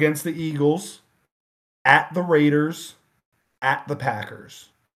 Home against the Eagles. At the Raiders. At the Packers.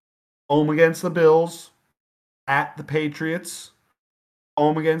 Home against the Bills. At the Patriots.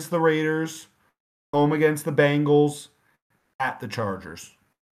 Home against the Raiders. Home against the Bengals. At the Chargers.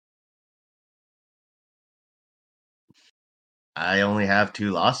 I only have 2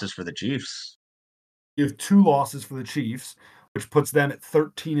 losses for the Chiefs. You have 2 losses for the Chiefs, which puts them at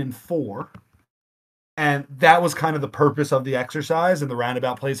 13-4. And that was kind of the purpose of the exercise and the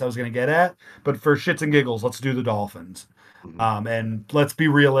roundabout place I was going to get at. But for shits and giggles, let's do the Dolphins. And let's be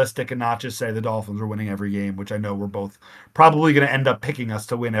realistic and not just say the Dolphins are winning every game, which I know we're both probably going to end up picking us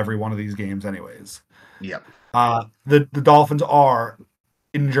to win every one of these games anyways. Yep. The Dolphins are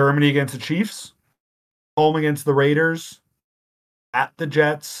in Germany against the Chiefs, home against the Raiders, at the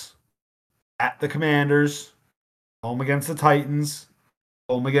Jets, at the Commanders, home against the Titans,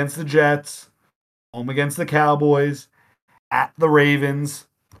 home against the Jets, home against the Cowboys, at the Ravens,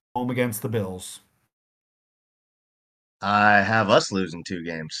 home against the Bills. I have us losing 2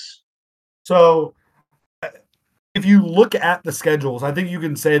 games. So if you look at the schedules, I think you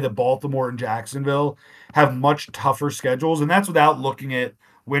can say that Baltimore and Jacksonville have much tougher schedules, and that's without looking at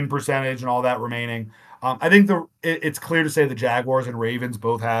win percentage and all that remaining. I think it's clear to say the Jaguars and Ravens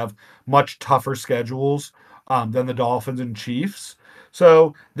both have much tougher schedules than the Dolphins and Chiefs.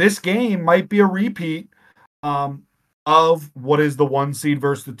 So this game might be a repeat of what is the 1 seed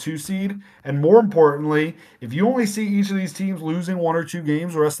versus the 2 seed. And more importantly, if you only see each of these teams losing 1 or 2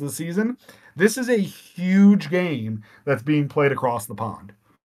 games the rest of the season, this is a huge game that's being played across the pond.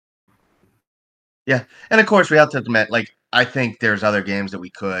 Yeah. And of course, we have to admit, I think there's other games that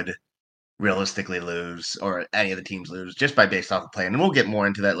we could realistically lose, or any of the teams lose, just by based off of play. And we'll get more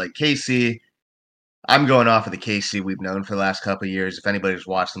into that. Like KC, I'm going off of the KC we've known for the last couple of years. If anybody's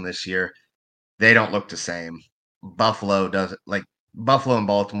watched them this year, they don't look the same. Buffalo doesn't. Buffalo and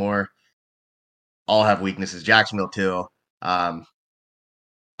Baltimore all have weaknesses. Jacksonville too.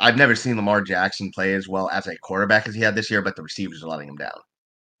 I've never seen Lamar Jackson play as well as a quarterback as he had this year, but the receivers are letting him down.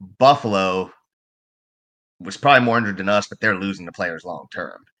 Buffalo was probably more injured than us, but they're losing the players long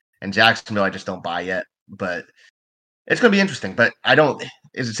term. And Jacksonville, I just don't buy yet. But it's going to be interesting. But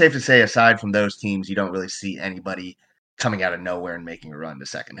is it safe to say, aside from those teams, you don't really see anybody coming out of nowhere and making a run the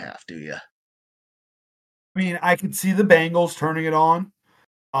second half, do you? I mean, I could see the Bengals turning it on.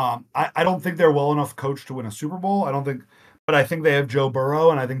 I don't think they're well enough coached to win a Super Bowl. But I think they have Joe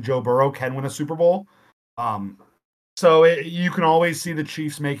Burrow, and I think Joe Burrow can win a Super Bowl. So you can always see the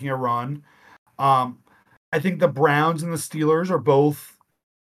Chiefs making a run. I think the Browns and the Steelers are both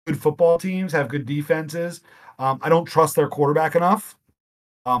good football teams, have good defenses. I don't trust their quarterback enough.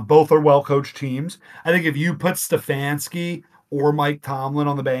 Both are well-coached teams. I think if you put Stefanski or Mike Tomlin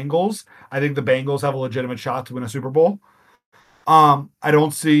on the Bengals. I think the Bengals have a legitimate shot to win a Super Bowl. I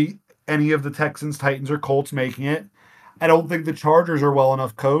don't see any of the Texans, Titans, or Colts making it. I don't think the Chargers are well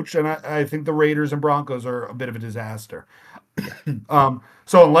enough coached, and I think the Raiders and Broncos are a bit of a disaster. Yeah.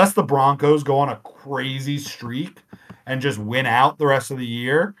 So unless the Broncos go on a crazy streak and just win out the rest of the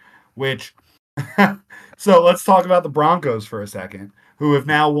year, which so let's talk about the Broncos for a second, who have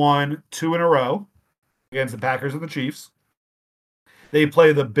now won 2 in a row against the Packers and the Chiefs. They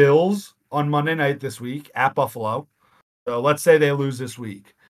play the Bills on Monday night this week at Buffalo. So let's say they lose this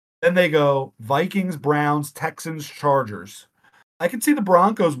week. Then they go Vikings, Browns, Texans, Chargers. I can see the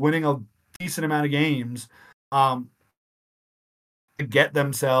Broncos winning a decent amount of games to get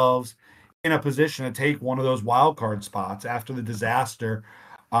themselves in a position to take one of those wild card spots after the disaster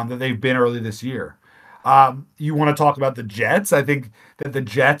that they've been early this year. You want to talk about the Jets? I think that the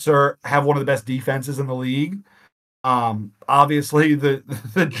Jets have one of the best defenses in the league. Obviously,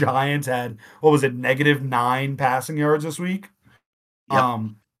 the Giants had what was it, -9 passing yards this week.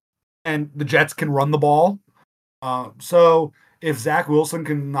 Yep. And the Jets can run the ball. So if Zach Wilson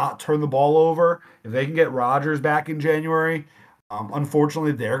can not turn the ball over, if they can get Rodgers back in January,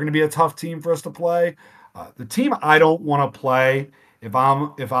 unfortunately, they're going to be a tough team for us to play. The team I don't want to play if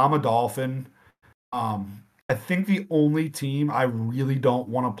I'm a Dolphin, I think the only team I really don't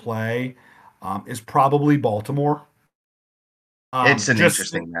want to play is probably Baltimore. It's an Just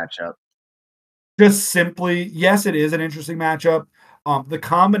interesting matchup. just simply, yes, it is an interesting matchup. The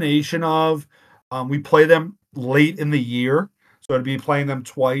combination of we play them late in the year, so it'd be playing them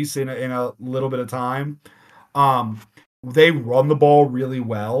twice in a little bit of time. Um, they run the ball really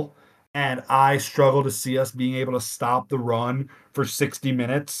well, and I struggle to see us being able to stop the run for 60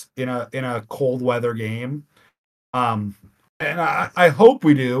 minutes in a cold weather game. Um, and I hope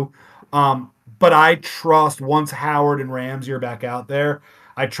we do. But I trust once Howard and Ramsey are back out there,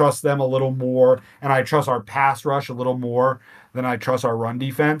 I trust them a little more, and I trust our pass rush a little more than I trust our run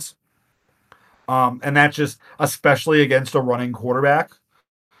defense. And that's just especially against a running quarterback.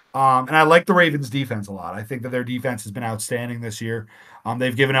 And I like the Ravens defense a lot. I think that their defense has been outstanding this year.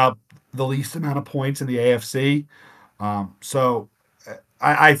 They've given up the least amount of points in the AFC. So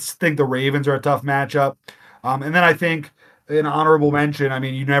I think the Ravens are a tough matchup. And then I think an honorable mention, I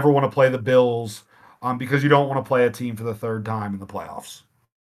mean, you never want to play the Bills because you don't want to play a team for the third time in the playoffs.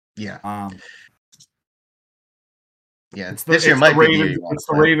 Yeah. Um, Yeah. it's the This year it's the might be the year Ravens you want it's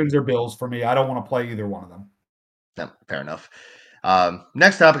to the play. Ravens or Bills for me. I don't want to play either one of them. No, fair enough.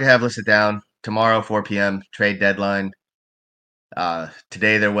 Next topic I have listed down tomorrow, 4 p.m. trade deadline.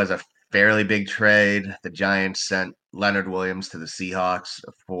 Today there was a fairly big trade. The Giants sent Leonard Williams to the Seahawks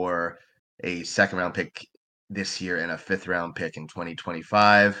for a second round pick this year and a fifth round pick in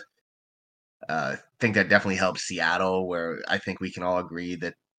 2025. I think that definitely helps Seattle, where I think we can all agree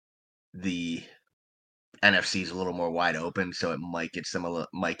that the NFC is a little more wide open, so it might get them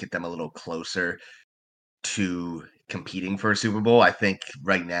a little closer to competing for a Super Bowl. I think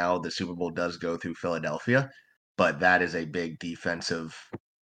right now the Super Bowl does go through Philadelphia, but that is a big defensive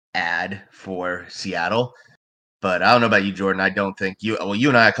add for Seattle. But I don't know about you, Jordan. I don't think you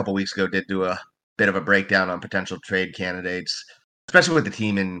and I a couple weeks ago did do a bit of a breakdown on potential trade candidates, especially with the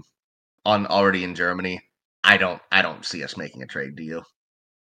team already in Germany. I don't see us making a trade deal.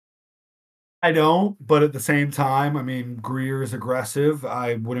 I don't, but at the same time, I mean, Greer is aggressive.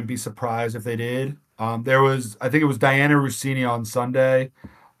 I wouldn't be surprised if they did. I think it was Diana Rossini on Sunday,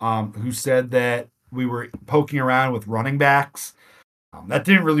 who said that we were poking around with running backs. That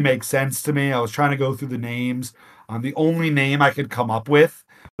didn't really make sense to me. I was trying to go through the names. The only name I could come up with,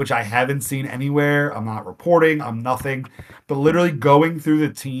 which I haven't seen anywhere, I'm not reporting, I'm nothing, but literally going through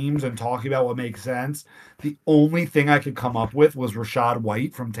the teams and talking about what makes sense, the only thing I could come up with was Rashad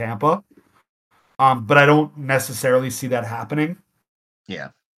White from Tampa. But I don't necessarily see that happening. Yeah.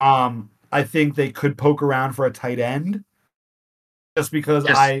 I think they could poke around for a tight end just because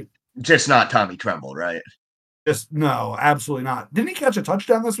Just just not Tommy Tremble, right? no, absolutely not. Didn't he catch a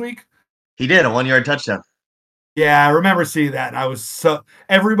touchdown this week? He did a 1 yard touchdown. Yeah, I remember seeing that. And I was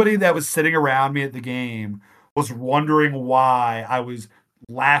everybody that was sitting around me at the game was wondering why I was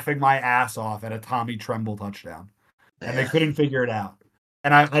laughing my ass off at a Tommy Tremble touchdown. And they Yeah. couldn't figure it out.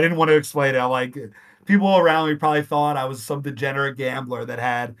 And I didn't want to explain it. I'm like, people around me probably thought I was some degenerate gambler that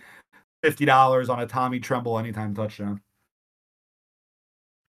had $50 on a Tommy Tremble anytime touchdown.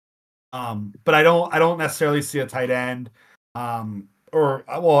 But I don't necessarily see a tight end. Or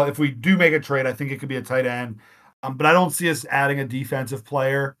well, if we do make a trade, I think it could be a tight end. But I don't see us adding a defensive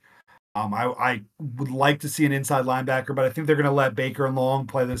player. I would like to see an inside linebacker, but I think they're going to let Baker and Long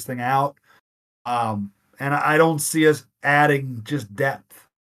play this thing out. and I don't see us adding just depth.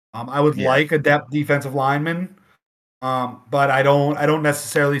 I would Yeah. like a depth defensive lineman, but I don't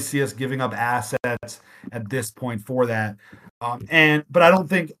necessarily see us giving up assets at this point for that. But I don't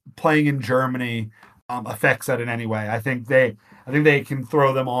think playing in Germany affects that in any way. I think they can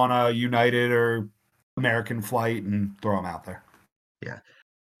throw them on a United or American flight and throw them out there. Yeah.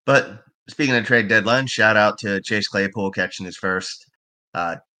 But speaking of trade deadline, shout out to Chase Claypool catching his first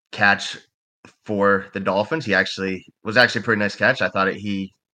uh, catch for the Dolphins. He actually was actually a pretty nice catch. I thought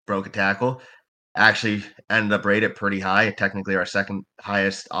he broke a tackle. Actually ended up rated pretty high. Technically, our second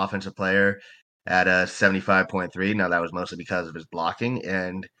highest offensive player at a 75.3. Now that was mostly because of his blocking,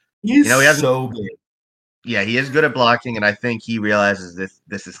 and He's he hasn't. so good. Yeah, he is good at blocking, and I think he realizes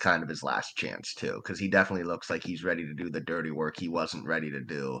this is kind of his last chance too, because he definitely looks like he's ready to do the dirty work he wasn't ready to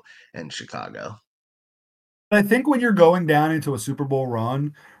do in Chicago. I think when you're going down into a Super Bowl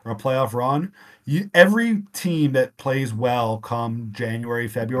run or a playoff run, every team that plays well come January,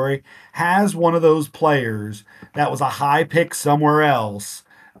 February has one of those players that was a high pick somewhere else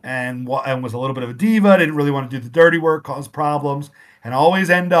and was a little bit of a diva, didn't really want to do the dirty work, cause problems, and always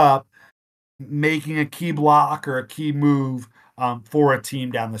end up making a key block or a key move for a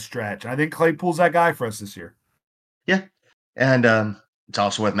team down the stretch. And I think Claypool's that guy for us this year. Yeah, and it's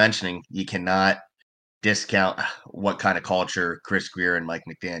also worth mentioning you cannot discount what kind of culture Chris Greer and Mike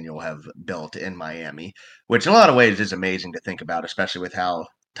McDaniel have built in Miami, which in a lot of ways is amazing to think about, especially with how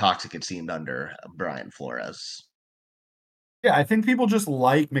toxic it seemed under Brian Flores. Yeah, I think people just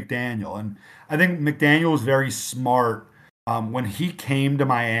like McDaniel, and I think McDaniel was very smart when he came to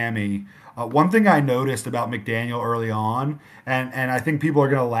Miami. One thing I noticed about McDaniel early on, and I think people are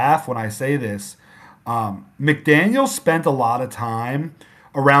going to laugh when I say this, McDaniel spent a lot of time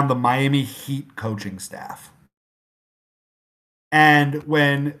around the Miami Heat coaching staff. And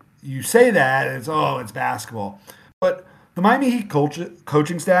when you say that, it's basketball. But the Miami Heat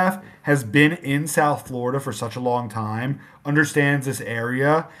coaching staff has been in South Florida for such a long time, understands this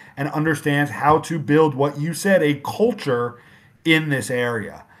area, and understands how to build what you said a culture in this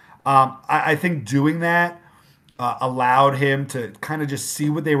area. I think doing that allowed him to kind of just see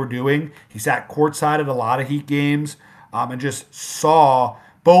what they were doing. He sat courtside at a lot of Heat games and just saw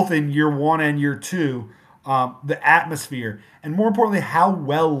both in year one and year two the atmosphere, and more importantly, how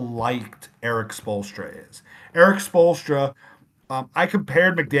well liked Eric Spoelstra is. Eric Spoelstra, I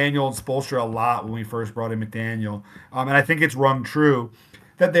compared McDaniel and Spoelstra a lot when we first brought in McDaniel, and I think it's rung true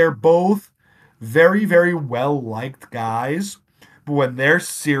that they're both very, very well liked guys, but when they're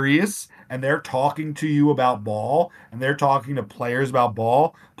serious and they're talking to you about ball and they're talking to players about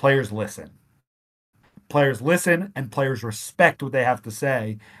ball, players listen. Players listen and players respect what they have to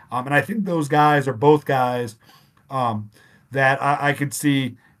say. And I think those guys are both guys um, that I could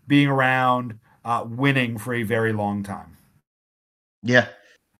see being around winning for a very long time. Yeah,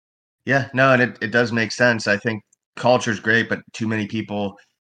 yeah, no, and it does make sense. I think culture is great, but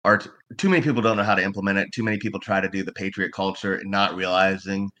are too many people don't know how to implement it. Too many people try to do the Patriot culture and not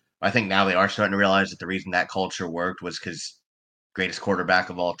realizing. I think now they are starting to realize that the reason that culture worked was because greatest quarterback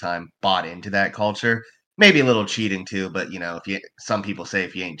of all time bought into that culture. Maybe a little cheating too, but if you some people say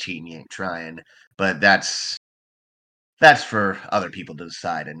if you ain't cheating, you ain't trying. But that's for other people to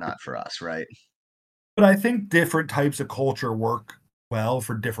decide and not for us, right? But I think different types of culture work well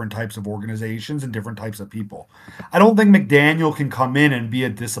for different types of organizations and different types of people. I don't think McDaniel can come in and be a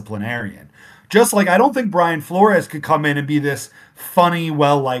disciplinarian. Just like I don't think Brian Flores could come in and be this funny,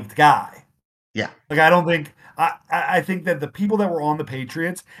 well liked guy. Yeah. Like I don't think I think that the people that were on the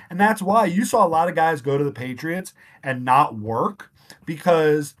Patriots, and that's why you saw a lot of guys go to the Patriots and not work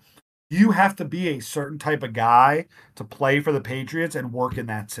because you have to be a certain type of guy to play for the Patriots and work in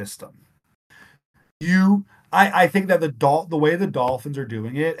that system. I think that the way the Dolphins are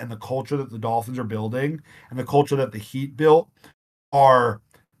doing it and the culture that the Dolphins are building and the culture that the Heat built are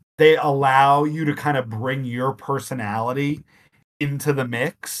they allow you to kind of bring your personality into the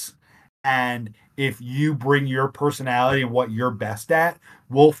mix. And if you bring your personality and what you're best at,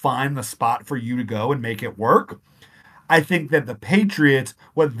 we'll find the spot for you to go and make it work. I think that the Patriots,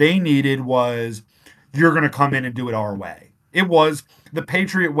 what they needed was you're going to come in and do it our way. It was the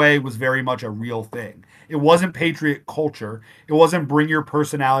Patriot way was very much a real thing. It wasn't Patriot culture. It wasn't bring your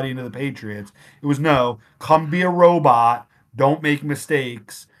personality into the Patriots. It was no, come be a robot, don't make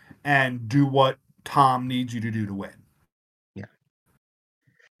mistakes, and do what Tom needs you to do to win. Yeah.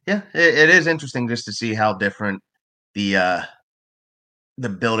 Yeah, it is interesting just to see how different the the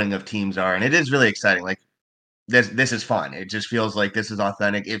building of teams are, and it is really exciting. Like this is fun. It just feels like this is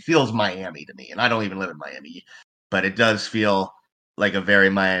authentic. It feels Miami to me, and I don't even live in Miami, but it does feel like a very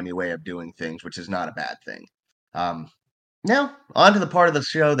Miami way of doing things, which is not a bad thing. Now, on to the part of the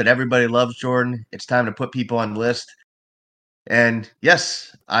show that everybody loves, Jordan. It's time to put people on the list. And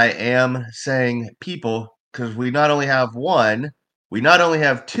yes, I am saying people because we not only have one, we not only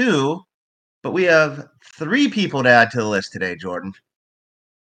have two, but we have three people to add to the list today, Jordan.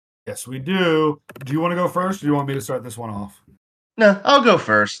 Yes, we do. Do you want to go first, or do you want me to start this one off? No, I'll go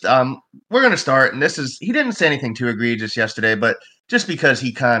first. We're gonna start, and he didn't say anything too egregious yesterday, but just because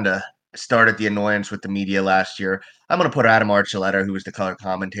he kind of started the annoyance with the media last year, I'm gonna put Adam Archuleta, who was the color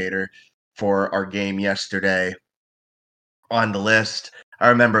commentator for our game yesterday, on the list. I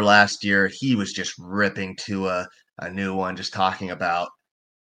remember last year he was just ripping to a new one, just talking about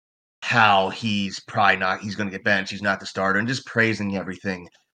how he's going to get benched, he's not the starter, and just praising everything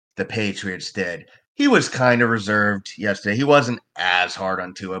the Patriots did. He was kind of reserved yesterday. He wasn't as hard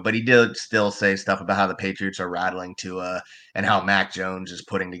on Tua, but he did still say stuff about how the Patriots are rattling Tua and how Mac Jones is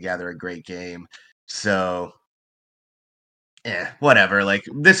putting together a great game. So, whatever. Like,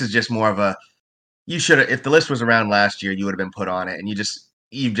 this is just more of a you should have, if the list was around last year, you would have been put on it, and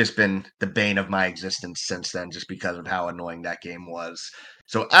you've just been the bane of my existence since then, just because of how annoying that game was.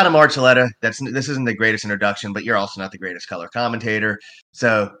 So Adam Archuleta, this isn't the greatest introduction, but you're also not the greatest color commentator,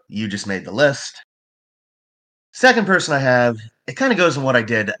 so you just made the list. Second person I have, it kind of goes in what I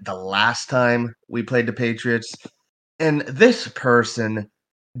did the last time we played the Patriots, and this person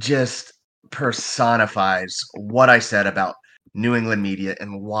just personifies what I said about New England media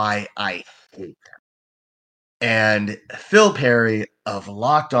and why I hate them. And Phil Perry of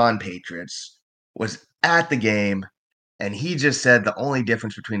Locked On Patriots was at the game, and he just said the only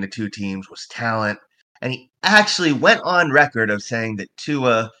difference between the two teams was talent. And he actually went on record of saying that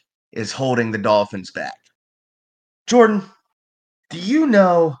Tua is holding the Dolphins back. Jordan, do you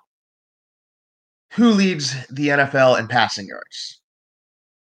know who leads the NFL in passing yards?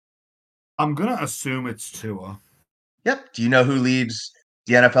 I'm going to assume it's Tua. Yep. Do you know who leads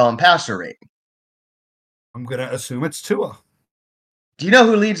the NFL in passer rating? I'm going to assume it's Tua. Do you know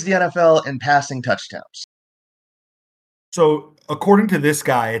who leads the NFL in passing touchdowns? So, according to this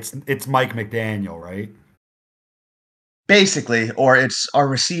guy, it's Mike McDaniel, right? Basically, or it's our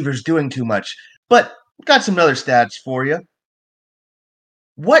receivers doing too much. But got some other stats for you.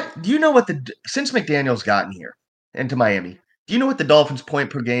 What do you know? Since McDaniel's gotten here into Miami, do you know what the Dolphins' point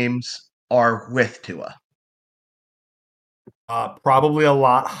per games are with Tua? Probably a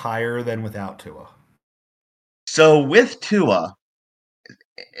lot higher than without Tua. So with Tua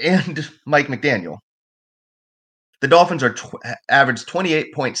and Mike McDaniel, the Dolphins are average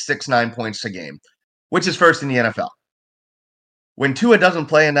 28.69 points a game, which is first in the NFL. When Tua doesn't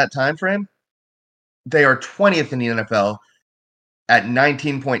play in that time frame, they are 20th in the NFL at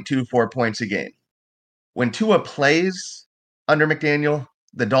 19.24 points a game. When Tua plays under McDaniel,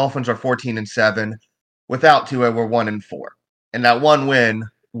 the Dolphins are 14-7. Without Tua, we're 1-4. And that one win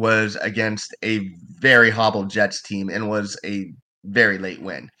was against a very hobbled Jets team and was a very late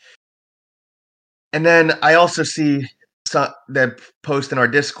win. And then I also see that post in our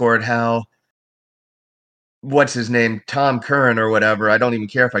Discord how what's his name, Tom Curran or whatever. I don't even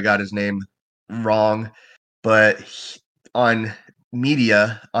care if I got his name wrong, but on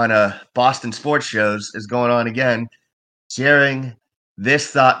media on a Boston sports shows is going on again, sharing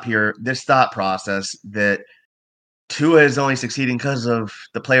this thought process that Tua is only succeeding because of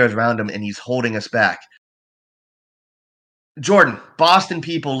the players around him, and he's holding us back. Jordan, Boston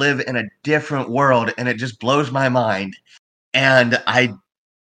people live in a different world, and it just blows my mind. And I'm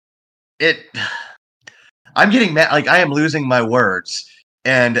getting mad. Like, I am losing my words,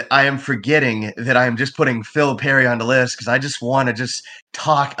 and I am forgetting that I am just putting Phil Perry on the list because I just want to just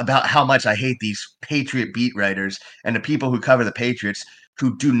talk about how much I hate these Patriot beat writers and the people who cover the Patriots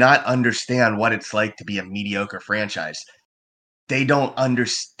who do not understand what it's like to be a mediocre franchise. They don't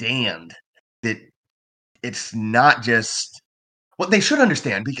understand that it's not just what they should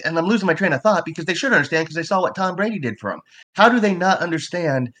understand. And I'm losing my train of thought because they should understand because they saw what Tom Brady did for them. How do they not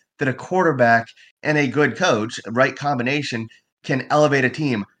understand that a quarterback and a good coach, a right combination, can elevate a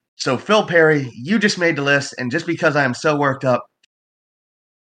team? So, Phil Perry, you just made the list. And just because I am so worked up,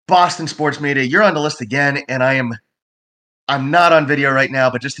 Boston sports media, you're on the list again. And I'm not on video right now,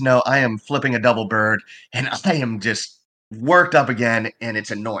 but just to know I am flipping a double bird and I am just worked up again, and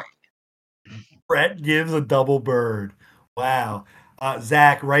it's annoying. Brett gives a double bird. Wow.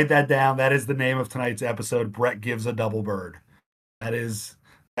 Zach, write that down. That is the name of tonight's episode. Brett gives a double bird. That is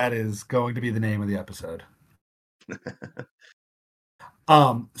going to be the name of the episode.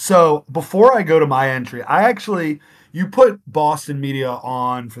 So before I go to my entry, you put Boston media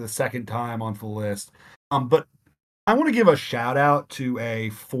on for the second time onto the list. But I want to give a shout out to a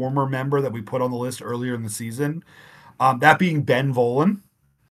former member that we put on the list earlier in the season, that being Ben Volen.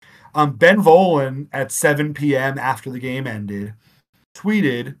 Ben Volen at 7 p.m. after the game ended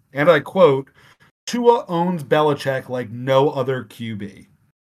tweeted, and I quote, Tua owns Belichick like no other QB.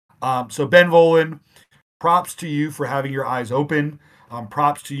 So Ben Volen, props to you for having your eyes open.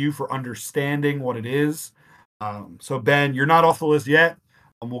 Props to you for understanding what it is. So Ben, you're not off the list yet.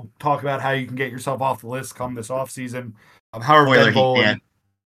 We'll talk about how you can get yourself off the list come this offseason. However, Spoiler, Ben he Volen,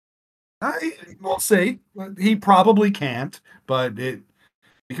 can't. we'll see. He probably can't, but it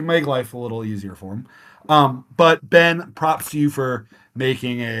can make life a little easier for him. But Ben, props to you for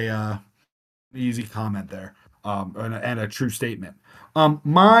making a easy comment there, and a true statement.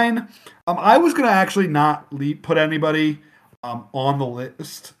 Mine, I was gonna actually not put anybody on the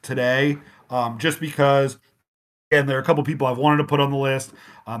list today, just because. And there are a couple people I've wanted to put on the list.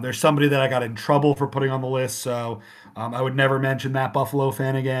 There's somebody that I got in trouble for putting on the list, so I would never mention that Buffalo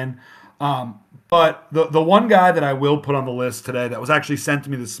fan again. But the one guy that I will put on the list today that was actually sent to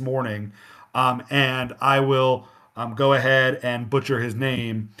me this morning, and I will go ahead and butcher his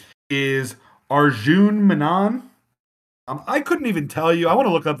name, is Arjun Menon. I couldn't even tell you. I want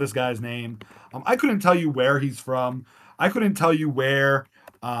to look up this guy's name. I couldn't tell you where he's from. I couldn't tell you where.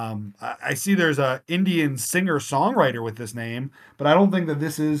 I see there's a Indian singer-songwriter with this name, but I don't think that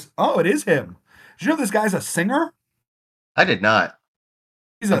this is. Oh, it is him. Did you know this guy's a singer? I did not.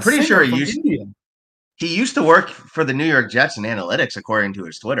 He's I'm a pretty singer sure from India. he used to work for the New York Jets in analytics, according to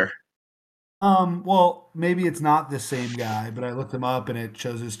his Twitter. Well, maybe it's not the same guy, but I looked him up and it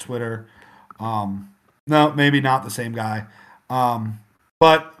shows his Twitter. No, maybe not the same guy.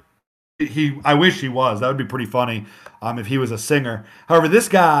 But I wish he was. That would be pretty funny if he was a singer. However, this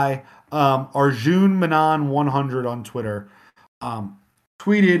guy, Arjun Menon 100 on Twitter,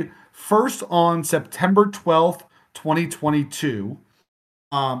 tweeted first on September 12th, 2022.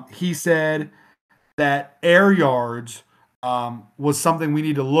 He said that air yards was something we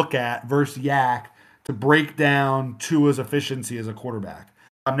need to look at versus Yak to break down Tua's efficiency as a quarterback.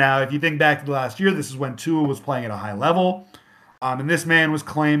 Now, if you think back to the last year, this is when Tua was playing at a high level. And this man was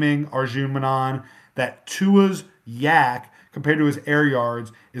claiming, Arjun Menon, that Tua's yak compared to his air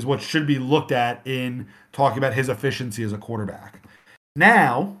yards is what should be looked at in talking about his efficiency as a quarterback.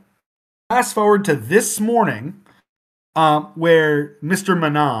 Now, fast forward to this morning, where Mr.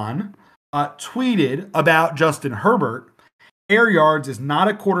 Menon tweeted about Justin Herbert. Air yards is not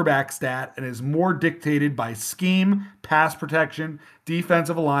a quarterback stat and is more dictated by scheme, pass protection,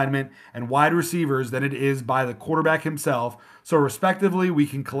 defensive alignment, and wide receivers than it is by the quarterback himself. So, respectively, we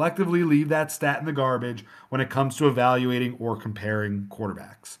can collectively leave that stat in the garbage when it comes to evaluating or comparing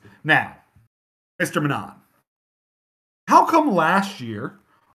quarterbacks. Now, Mr. Menon, how come last year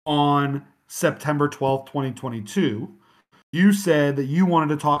on September 12th, 2022, you said that you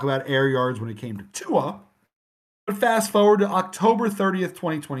wanted to talk about air yards when it came to Tua? But fast forward to October 30th,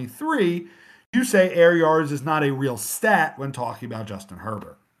 2023, you say air yards is not a real stat when talking about Justin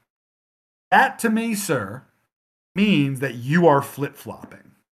Herbert. That, to me, sir, means that you are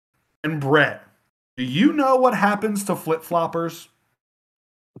flip-flopping. And Brett, do you know what happens to flip-floppers?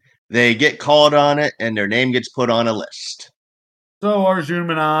 They get called on it, and their name gets put on a list. So, Arjun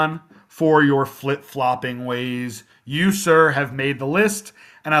Menon, for your flip-flopping ways, you, sir, have made the list,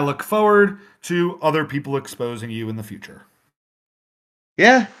 and I look forward to other people exposing you in the future.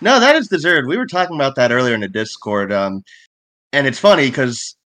 Yeah, no, that is deserved. We were talking about that earlier in the Discord, and it's funny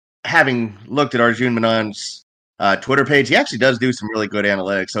because having looked at Arjun Menon's Twitter page, he actually does do some really good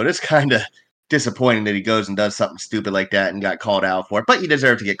analytics. So it is kind of disappointing that he goes and does something stupid like that and got called out for it. But you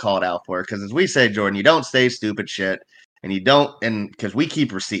deserve to get called out for it because, as we say, Jordan, you don't say stupid shit, and you don't, and because we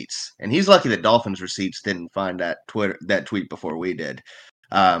keep receipts, and he's lucky that Dolphins receipts didn't find that tweet before we did.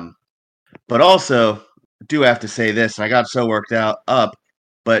 But also, do have to say this, and I got so worked up.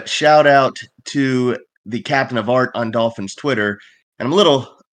 But shout out to the captain of art on Dolphins Twitter, and I'm a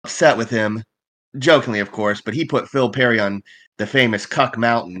little upset with him, jokingly, of course, but he put Phil Perry on the famous Cuck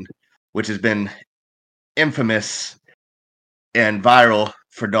Mountain, which has been infamous and viral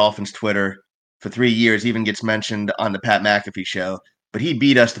for Dolphins Twitter for 3 years, even gets mentioned on the Pat McAfee show. But he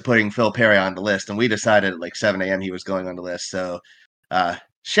beat us to putting Phil Perry on the list, and we decided at like 7 a.m. he was going on the list. So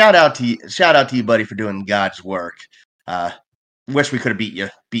shout out to you, buddy, for doing God's work. Wish we could have beat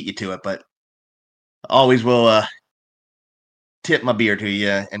you to it, but always will tip my beer to you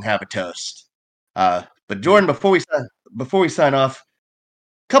and have a toast. But Jordan, before we sign off,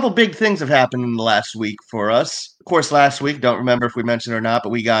 a couple big things have happened in the last week for us. Of course, last week, don't remember if we mentioned it or not,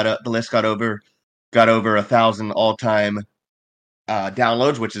 but we got the list got over 1,000 all-time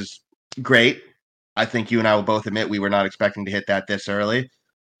downloads, which is great. I think you and I will both admit we were not expecting to hit that this early.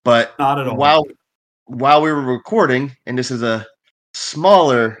 But Not at all. while we were recording, and this is a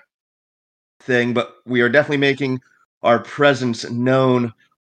smaller thing, but we are definitely making our presence known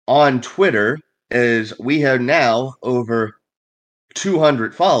on Twitter, as we have now over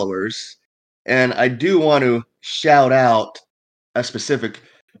 200 followers. And I do want to shout out a specific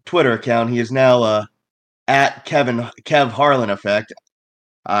Twitter account. He is now at Kev Harlan Effect.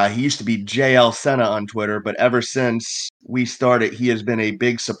 He used to be JL Senna on Twitter, but ever since we started, he has been a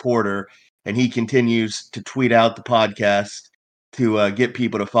big supporter, and he continues to tweet out the podcast to get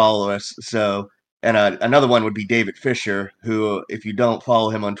people to follow us. So, and another one would be David Fisher, who, if you don't follow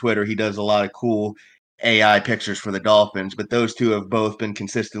him on Twitter, he does a lot of cool AI pictures for the Dolphins. But those two have both been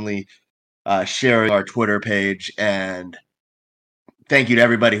consistently sharing our Twitter page, and thank you to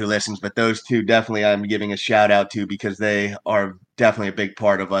everybody who listens, but those two definitely I'm giving a shout out to because they are definitely a big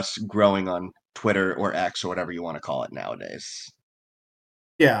part of us growing on Twitter or X or whatever you want to call it nowadays.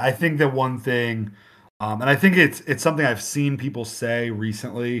 Yeah, I think that one thing, and I think it's something I've seen people say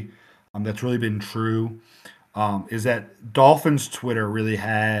recently, that's really been true, is that Dolphins Twitter really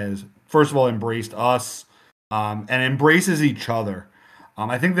has, first of all, embraced us, and embraces each other.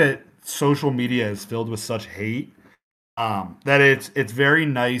 I think that social media is filled with such hate, that it's very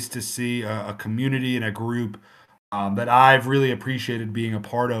nice to see a community and a group, that I've really appreciated being a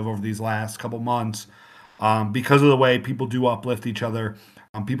part of over these last couple months, because of the way people do uplift each other.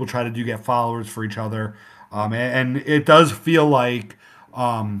 People try to do get followers for each other, and it does feel like,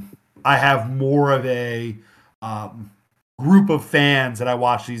 I have more of a group of fans that I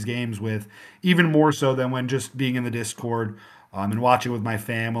watch these games with, even more so than when just being in the Discord, and watching with my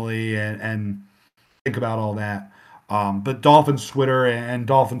family and think about all that. But Dolphins Twitter and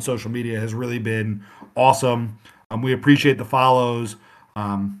Dolphins social media has really been awesome. We appreciate the follows,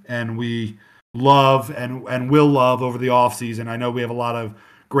 and we love and will love over the off season. I know we have a lot of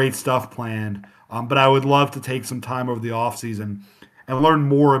great stuff planned, but I would love to take some time over the off season and learn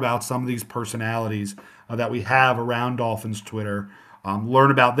more about some of these personalities that we have around Dolphins Twitter.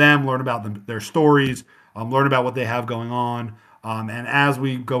 Learn about them, learn about their stories, learn about what they have going on. And as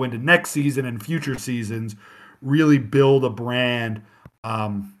we go into next season and future seasons, really build a brand,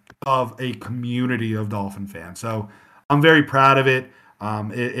 of a community of Dolphin fans. So I'm very proud of it.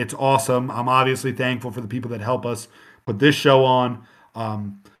 It's awesome. I'm obviously thankful for the people that help us put this show on.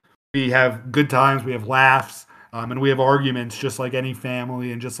 We have good times, we have laughs, and we have arguments just like any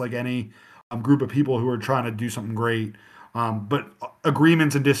family and just like any group of people who are trying to do something great. But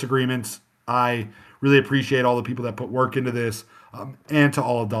agreements and disagreements, I really appreciate all the people that put work into this, and to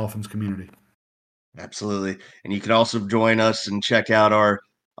all of Dolphins community. Absolutely. And you can also join us and check out our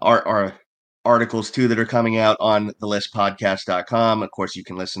articles too that are coming out on thelistpodcast.com. Of course, you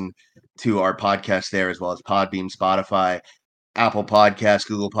can listen to our podcast there as well as Podbean, Spotify, Apple Podcasts,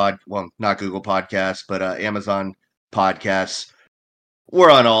 well, not Google Podcasts, but Amazon Podcasts.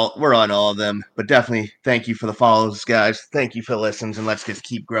 We're on all of them, but definitely thank you for the follows, guys. Thank you for the listens, and let's just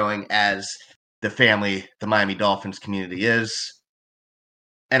keep growing as the family the Miami Dolphins community is.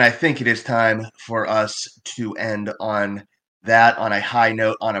 And I think it is time for us to end on that, on a high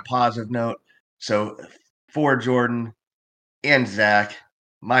note, on a positive note. So for Jordan and Zach,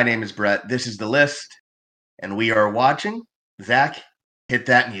 my name is Brett. This is The List, and we are watching. Zach, hit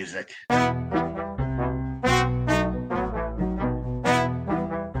that music.